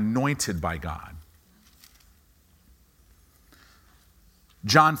who are anointed by God.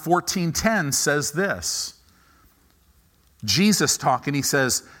 John 14:10 says this. Jesus talking, he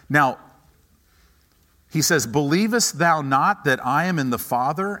says, believest thou not that I am in the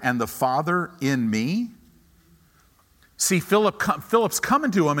Father and the Father in me? See, Philip's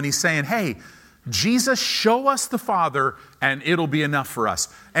coming to him and he's saying, hey, Jesus, show us the Father and it'll be enough for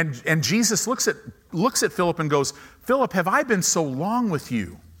us. And Jesus looks at Philip and goes, Philip, have I been so long with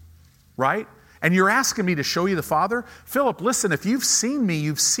you? Right? And you're asking me to show you the Father? Philip, listen, if you've seen me,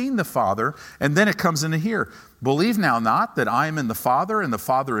 you've seen the Father. And then it comes into here. Believe now not that I am in the Father and the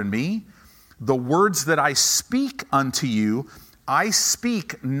Father in me. The words that I speak unto you, I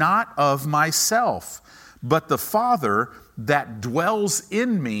speak not of myself, but the Father that dwells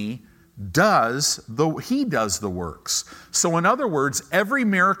in me he does the works. So in other words, every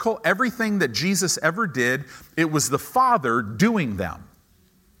miracle, everything that Jesus ever did, it was the Father doing them.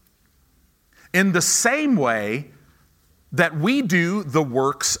 In the same way that we do the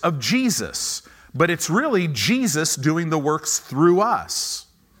works of Jesus. But it's really Jesus doing the works through us.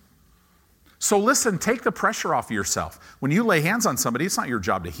 So listen, take the pressure off of yourself. When you lay hands on somebody, it's not your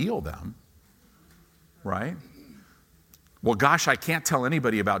job to heal them, right? Well, gosh, I can't tell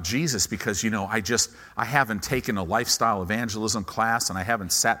anybody about Jesus because, I haven't taken a lifestyle evangelism class and I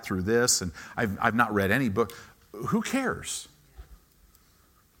haven't sat through this and I've not read any book. Who cares?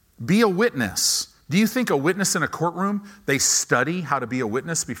 Be a witness. Do you think a witness in a courtroom, they study how to be a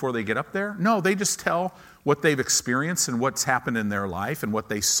witness before they get up there? No, they just tell what they've experienced and what's happened in their life and what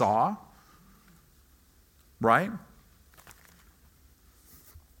they saw. Right?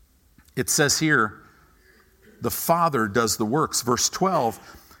 It says here, the Father does the works. Verse 12,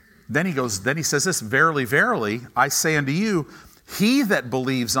 then he says this, verily, verily, I say unto you, he that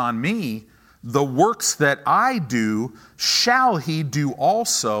believes on me, the works that I do, shall he do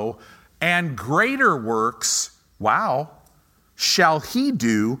also, and greater works, shall he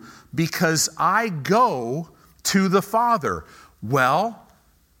do, because I go to the Father. Well,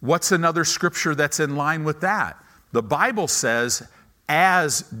 what's another scripture that's in line with that? The Bible says,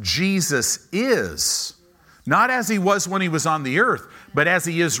 as Jesus is. Not as he was when he was on the earth, but as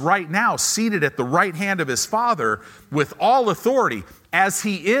he is right now, seated at the right hand of his Father with all authority. As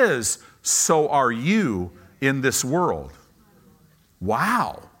he is, so are you in this world.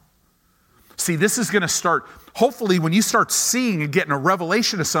 Wow. See, this is going to start, hopefully when you start seeing and getting a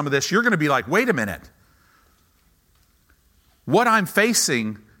revelation of some of this, you're going to be like, wait a minute. What I'm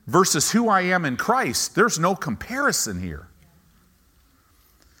facing versus who I am in Christ, there's no comparison here.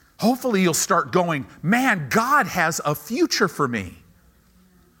 Hopefully you'll start going, man, God has a future for me.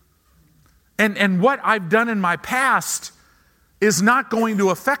 And what I've done in my past is not going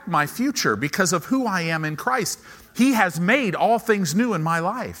to affect my future because of who I am in Christ. He has made all things new in my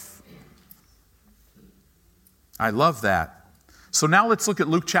life. I love that. So now let's look at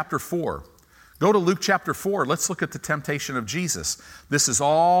Luke chapter 4. Go to Luke chapter 4. Let's look at the temptation of Jesus. This is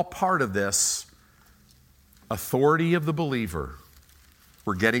all part of this authority of the believer.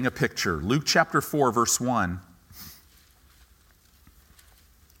 We're getting a picture. Luke chapter 4, verse 1.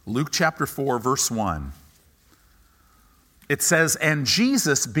 Luke chapter 4, verse 1. It says, and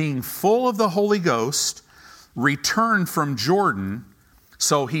Jesus, being full of the Holy Ghost, returned from Jordan.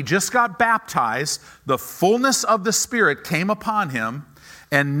 So he just got baptized. The fullness of the Spirit came upon him.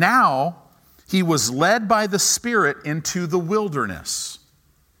 And now he was led by the Spirit into the wilderness.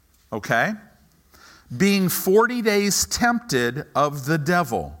 Okay? Being 40 days tempted of the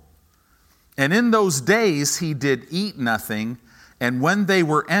devil. And in those days he did eat nothing, and when they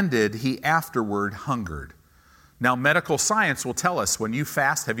were ended, he afterward hungered. Now medical science will tell us when you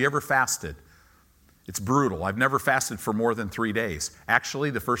fast, have you ever fasted? It's brutal. I've never fasted for more than 3 days. Actually,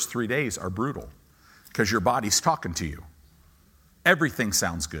 the first 3 days are brutal because your body's talking to you. Everything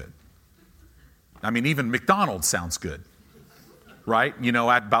sounds good. I mean, even McDonald's sounds good, right?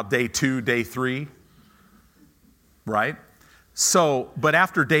 At about day 2, day 3. Right? So, but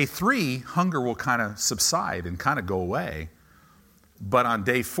after day 3, hunger will kind of subside and kind of go away. But on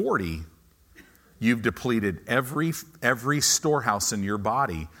day 40, you've depleted every storehouse in your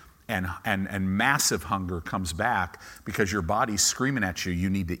body, and massive hunger comes back because your body's screaming at you, you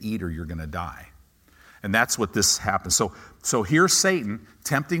need to eat or you're going to die. And that's what this happens. So here's Satan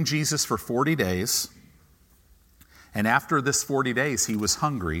tempting Jesus for 40 days. And after this 40 days, he was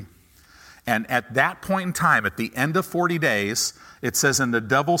hungry. And at that point in time, at the end of 40 days, it says, and the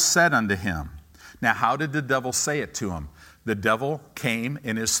devil said unto him. Now, how did the devil say it to him? The devil came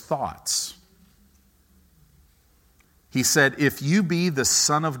in his thoughts. He said, if you be the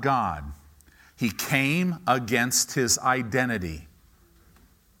Son of God. He came against his identity.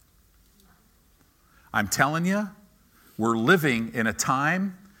 I'm telling you, we're living in a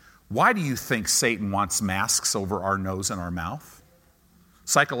time. Why do you think Satan wants masks over our nose and our mouth?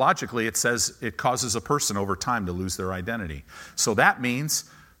 Psychologically, it says it causes a person over time to lose their identity. So that means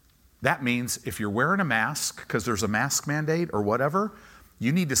if you're wearing a mask because there's a mask mandate or whatever,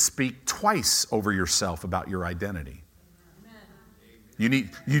 you need to speak twice over yourself about your identity. Amen.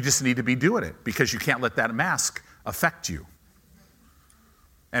 You just need to be doing it because you can't let that mask affect you.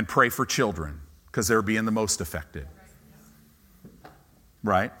 And pray for children because they're being the most affected.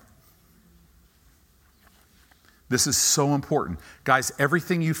 Right? This is so important. Guys,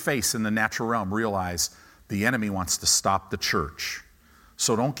 everything you face in the natural realm, realize the enemy wants to stop the church.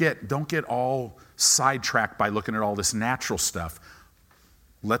 So don't get all sidetracked by looking at all this natural stuff.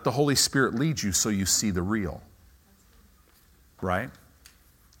 Let the Holy Spirit lead you so you see the real. Right?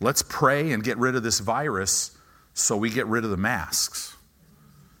 Let's pray and get rid of this virus so we get rid of the masks.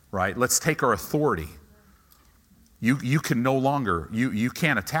 Right? Let's take our authority. You can no longer, you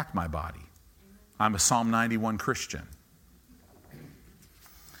can't attack my body. I'm a Psalm 91 Christian.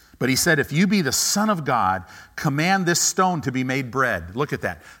 But he said, if you be the Son of God, command this stone to be made bread. Look at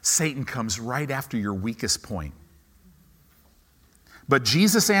that. Satan comes right after your weakest point. But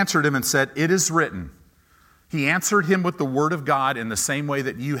Jesus answered him and said, it is written. He answered him with the word of God in the same way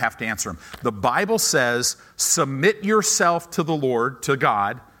that you have to answer him. The Bible says, submit yourself to the Lord, to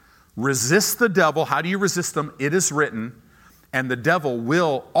God. Resist the devil. How do you resist them? It is written. And the devil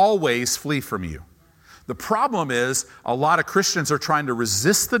will always flee from you. The problem is a lot of Christians are trying to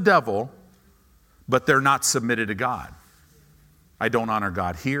resist the devil, but they're not submitted to God. I don't honor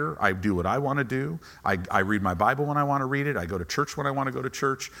God here. I do what I want to do. I read my Bible when I want to read it. I go to church when I want to go to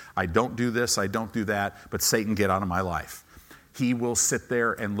church. I don't do this. I don't do that. But Satan, get out of my life. He will sit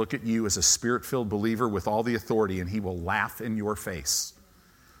there and look at you as a spirit-filled believer with all the authority, and he will laugh in your face.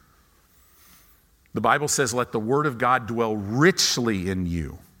 The Bible says, let the word of God dwell richly in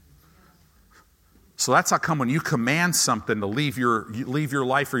you. So that's how come when you command something to leave your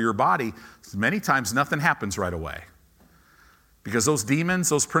life or your body, many times nothing happens right away. Because those demons,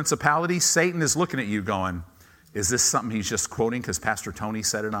 those principalities, Satan is looking at you going, is this something he's just quoting because Pastor Tony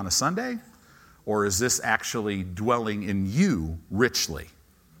said it on a Sunday? Or is this actually dwelling in you richly?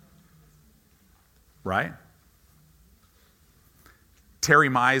 Right? Terry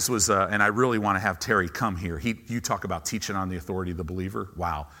Mize was, and I really want to have Terry come here. You talk about teaching on the authority of the believer.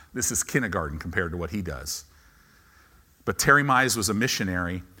 Wow, this is kindergarten compared to what he does. But Terry Mize was a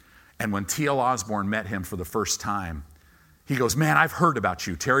missionary, and when T.L. Osborne met him for the first time, he goes, man, I've heard about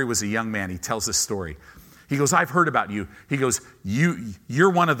you. Terry was a young man. He tells this story. He goes, I've heard about you. He goes,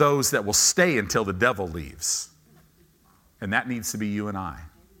 you're one of those that will stay until the devil leaves. And that needs to be you and I.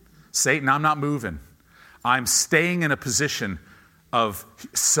 Satan, I'm not moving. I'm staying in a position of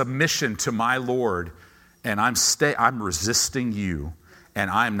submission to my Lord, and I'm resisting you,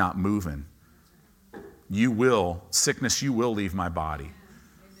 and I'm not moving. Sickness, you will leave my body. Amen.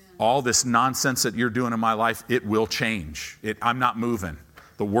 All this nonsense that you're doing in my life, it will change. I'm not moving.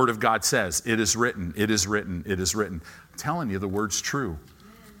 The Word of God says, it is written, it is written, it is written. I'm telling you, the Word's true.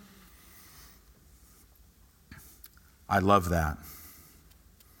 Amen. I love that.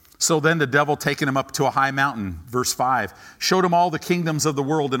 So then the devil, taking him up to a high mountain, verse 5, showed him all the kingdoms of the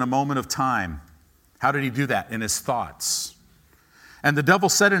world in a moment of time. How did he do that? In his thoughts. And the devil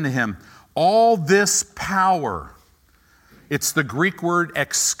said unto him, all this power, it's the Greek word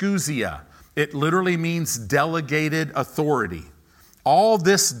exousia. It literally means delegated authority. All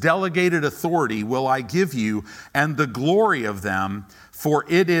this delegated authority will I give you, and the glory of them, for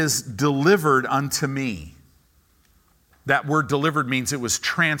it is delivered unto me. That word delivered means it was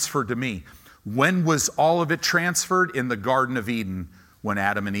transferred to me. When was all of it transferred? In the Garden of Eden, when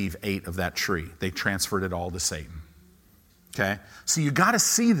Adam and Eve ate of that tree. They transferred it all to Satan. Okay? So you got to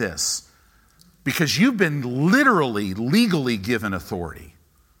see this, because you've been literally, legally given authority.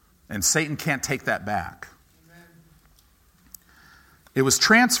 And Satan can't take that back. Amen. It was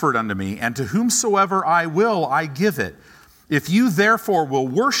transferred unto me, and to whomsoever I will, I give it. If you therefore will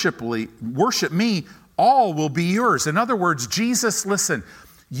worship me, all will be yours. In other words, Jesus, listen,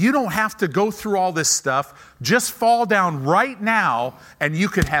 you don't have to go through all this stuff. Just fall down right now, and you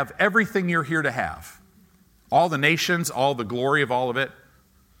can have everything you're here to have. All the nations, all the glory of all of it.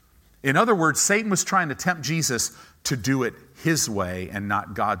 In other words, Satan was trying to tempt Jesus to do it his way and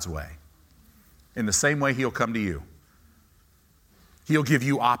not God's way. In the same way, he'll come to you. He'll give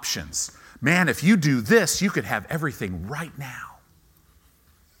you options. Man, if you do this, you could have everything right now.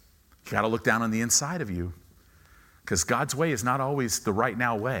 You got to look down on the inside of you, because God's way is not always the right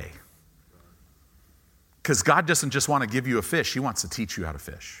now way. Because God doesn't just want to give you a fish. He wants to teach you how to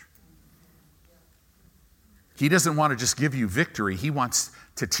fish. He doesn't want to just give you victory. He wants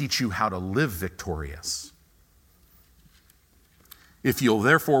to teach you how to live victorious. If you'll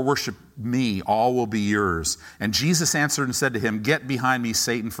therefore worship me, all will be yours. And Jesus answered and said to him, get behind me,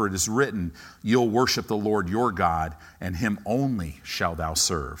 Satan, for it is written, you'll worship the Lord your God, and him only shalt thou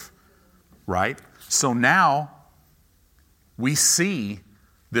serve. Right? So now we see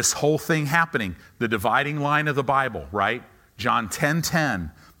this whole thing happening. The dividing line of the Bible, right? John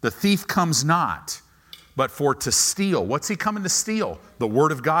 10:10. The thief comes not, but for to steal. What's he coming to steal? The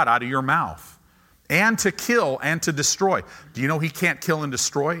word of God out of your mouth. And to kill and to destroy. Do you know he can't kill and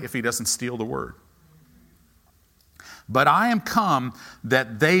destroy if he doesn't steal the word? But I am come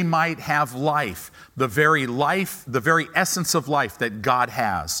that they might have life, the very essence of life that God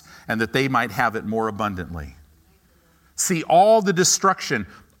has, and that they might have it more abundantly. See, all the destruction,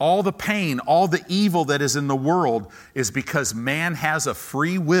 all the pain, all the evil that is in the world is because man has a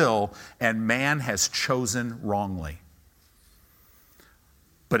free will and man has chosen wrongly.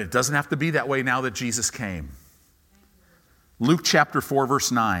 But it doesn't have to be that way now that Jesus came. Luke chapter 4,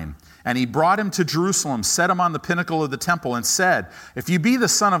 verse 9. And he brought him to Jerusalem, set him on the pinnacle of the temple, and said, if you be the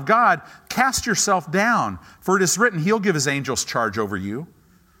Son of God, cast yourself down, for it is written, he'll give his angels charge over you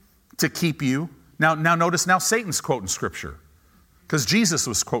to keep you. Now notice, now Satan's quoting Scripture, because Jesus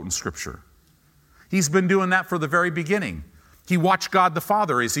was quoting Scripture. He's been doing that for the very beginning. He watched God the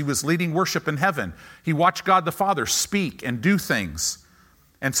Father as he was leading worship in heaven. He watched God the Father speak and do things.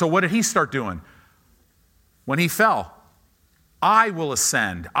 And so what did he start doing? When he fell, I will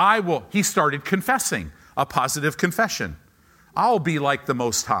ascend. He started confessing, a positive confession. I'll be like the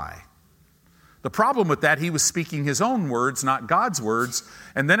Most High. The problem with that, he was speaking his own words, not God's words.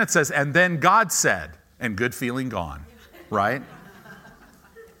 And then it says, and then God said, and good feeling gone, right?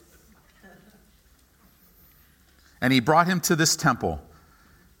 And he brought him to this temple.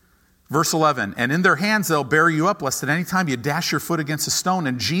 Verse 11, and in their hands they'll bear you up, lest at any time you dash your foot against a stone.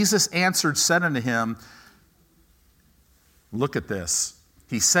 And Jesus answered, said unto him, look at this.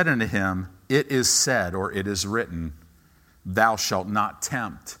 He said unto him, it is said, or it is written, thou shalt not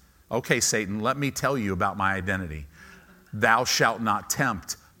tempt. Okay, Satan, let me tell you about my identity. Thou shalt not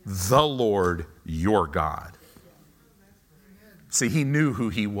tempt the Lord your God. See, he knew who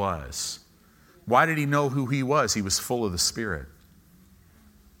he was. Why did he know who he was? He was full of the Spirit.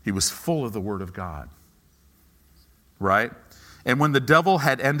 He was full of the Word of God. Right? And when the devil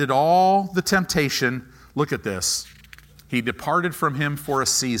had ended all the temptation, look at this. He departed from him for a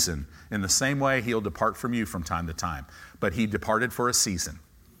season. In the same way, he'll depart from you from time to time. But he departed for a season.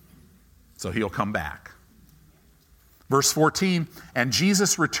 So he'll come back. Verse 14, and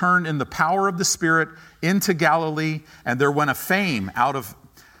Jesus returned in the power of the Spirit into Galilee, and there went out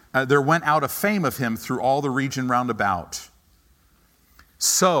a fame of him through all the region round about.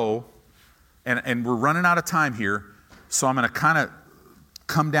 So, and we're running out of time here, so I'm going to kind of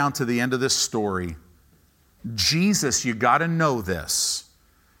come down to the end of this story. Jesus, you got to know this.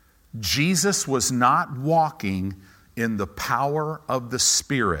 Jesus was not walking in the power of the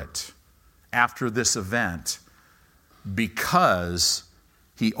Spirit after this event because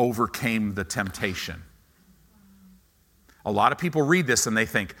he overcame the temptation. A lot of people read this and they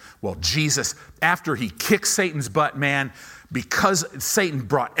think, well, Jesus, after he kicked Satan's butt, man, because Satan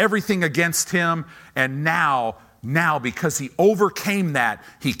brought everything against him, and now because he overcame that,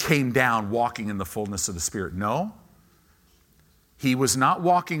 he came down walking in the fullness of the Spirit. No. He was not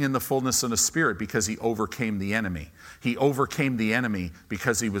walking in the fullness of the Spirit because he overcame the enemy. He overcame the enemy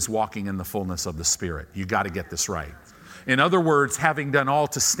because he was walking in the fullness of the Spirit. You got to get this right. In other words, having done all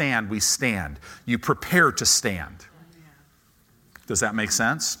to stand, we stand. You prepare to stand. Does that make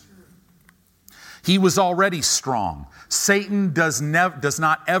sense? He was already strong. Satan does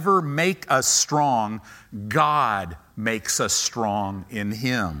not ever make us strong. God makes us strong in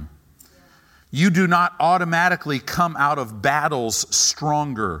him. You do not automatically come out of battles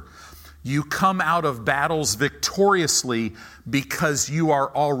stronger. You come out of battles victoriously because you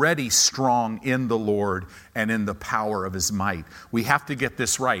are already strong in the Lord and in the power of his might. We have to get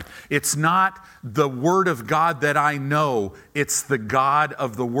this right. It's not the Word of God that I know, it's the God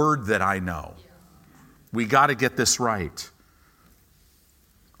of the Word that I know. We got to get this right.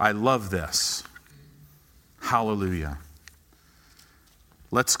 I love this. Hallelujah.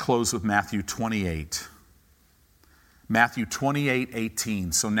 Let's close with Matthew 28. Matthew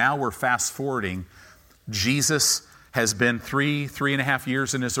 28:18. So now we're fast forwarding. Jesus has been 3.5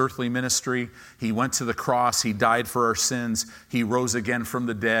 years in his earthly ministry. He went to the cross. He died for our sins. He rose again from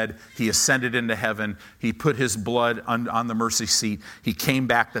the dead. He ascended into heaven. He put his blood on the mercy seat. He came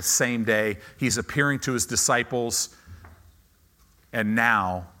back the same day. He's appearing to his disciples. And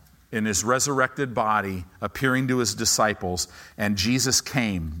now, in his resurrected body, appearing to his disciples. And Jesus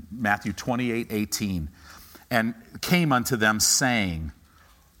came, Matthew 28:18, and came unto them saying,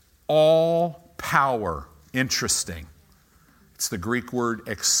 all power. Interesting. It's the Greek word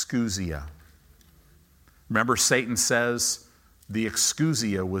exousia. Remember, Satan says, the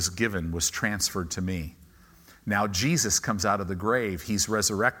exousia was transferred to me. Now Jesus comes out of the grave. He's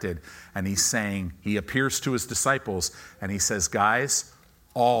resurrected, and he's saying, he appears to his disciples, and he says, guys,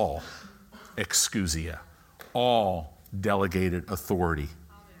 all exousia, all delegated authority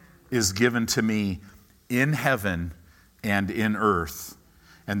is given to me in heaven and in earth.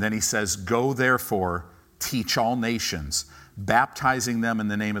 And then he says, go therefore, teach all nations, baptizing them in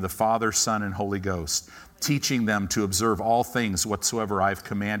the name of the Father, Son, and Holy Ghost, teaching them to observe all things whatsoever I've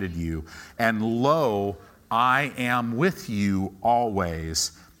commanded you. And lo, I am with you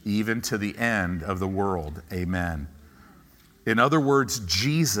always, even to the end of the world. Amen. In other words,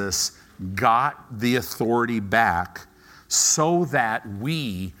 Jesus got the authority back so that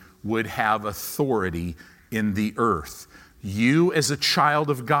we would have authority in the earth. You, as a child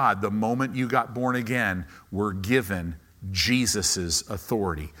of God, the moment you got born again, were given Jesus'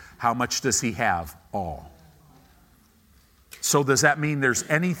 authority. How much does he have? All. So does that mean there's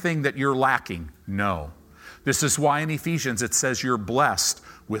anything that you're lacking? No. This is why in Ephesians it says you're blessed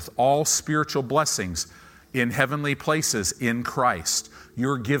with all spiritual blessings in heavenly places in Christ.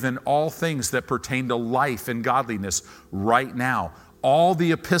 You're given all things that pertain to life and godliness right now. All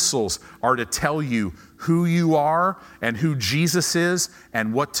the epistles are to tell you who you are and who Jesus is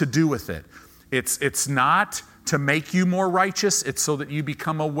and what to do with it. It's not to make you more righteous. It's so that you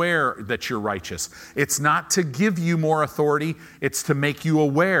become aware that you're righteous. It's not to give you more authority. It's to make you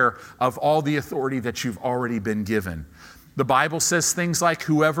aware of all the authority that you've already been given. The Bible says things like,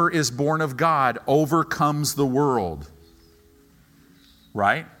 whoever is born of God overcomes the world.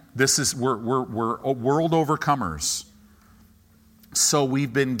 Right? We're world overcomers. So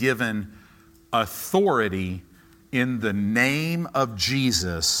we've been given authority in the name of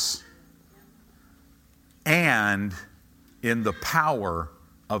Jesus and in the power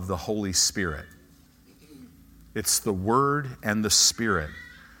of the Holy Spirit. It's the Word and the Spirit.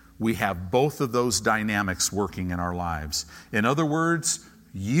 We have both of those dynamics working in our lives. In other words,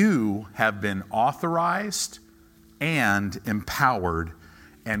 you have been authorized and empowered.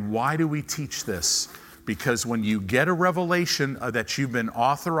 And why do we teach this? Because when you get a revelation that you've been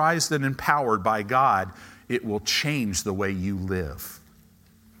authorized and empowered by God, it will change the way you live.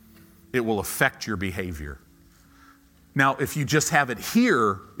 It will affect your behavior. Now, if you just have it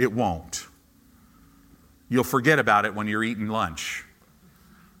here, it won't. You'll forget about it when you're eating lunch.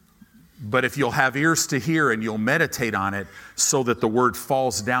 But if you'll have ears to hear and you'll meditate on it so that the word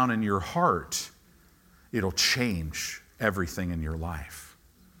falls down in your heart, it'll change everything in your life.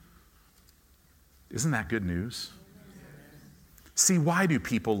 Isn't that good news? See, why do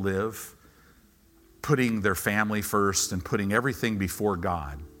people live putting their family first and putting everything before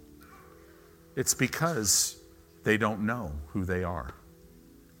God? It's because they don't know who they are.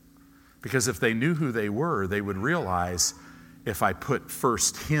 Because if they knew who they were, they would realize if I put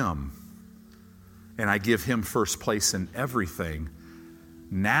first Him and I give Him first place in everything,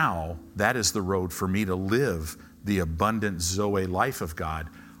 now that is the road for me to live the abundant Zoe life of God.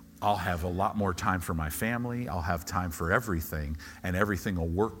 I'll have a lot more time for my family. I'll have time for everything, and everything will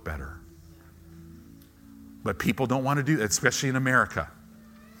work better. But people don't want to do that, especially in America.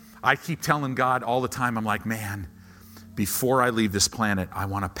 I keep telling God all the time, I'm like, man, before I leave this planet, I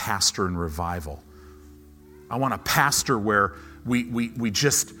want to pastor in revival. I want to pastor where we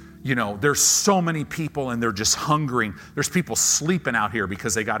just, there's so many people and they're just hungering. There's people sleeping out here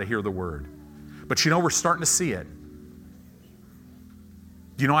because they got to hear the word. But we're starting to see it.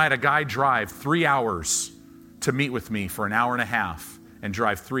 I had a guy drive 3 hours to meet with me for an hour and a half and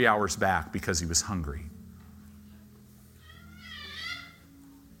drive 3 hours back because he was hungry.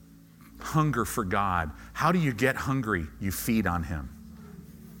 Hunger for God. How do you get hungry? You feed on Him.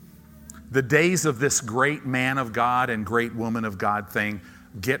 The days of this great man of God and great woman of God thing,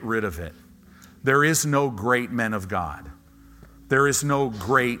 get rid of it. There is no great men of God. There is no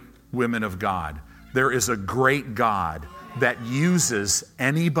great women of God. There is a great God that uses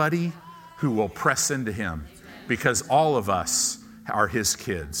anybody who will press into Him, because all of us are His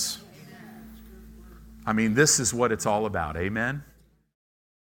kids. I mean, this is what it's all about. Amen?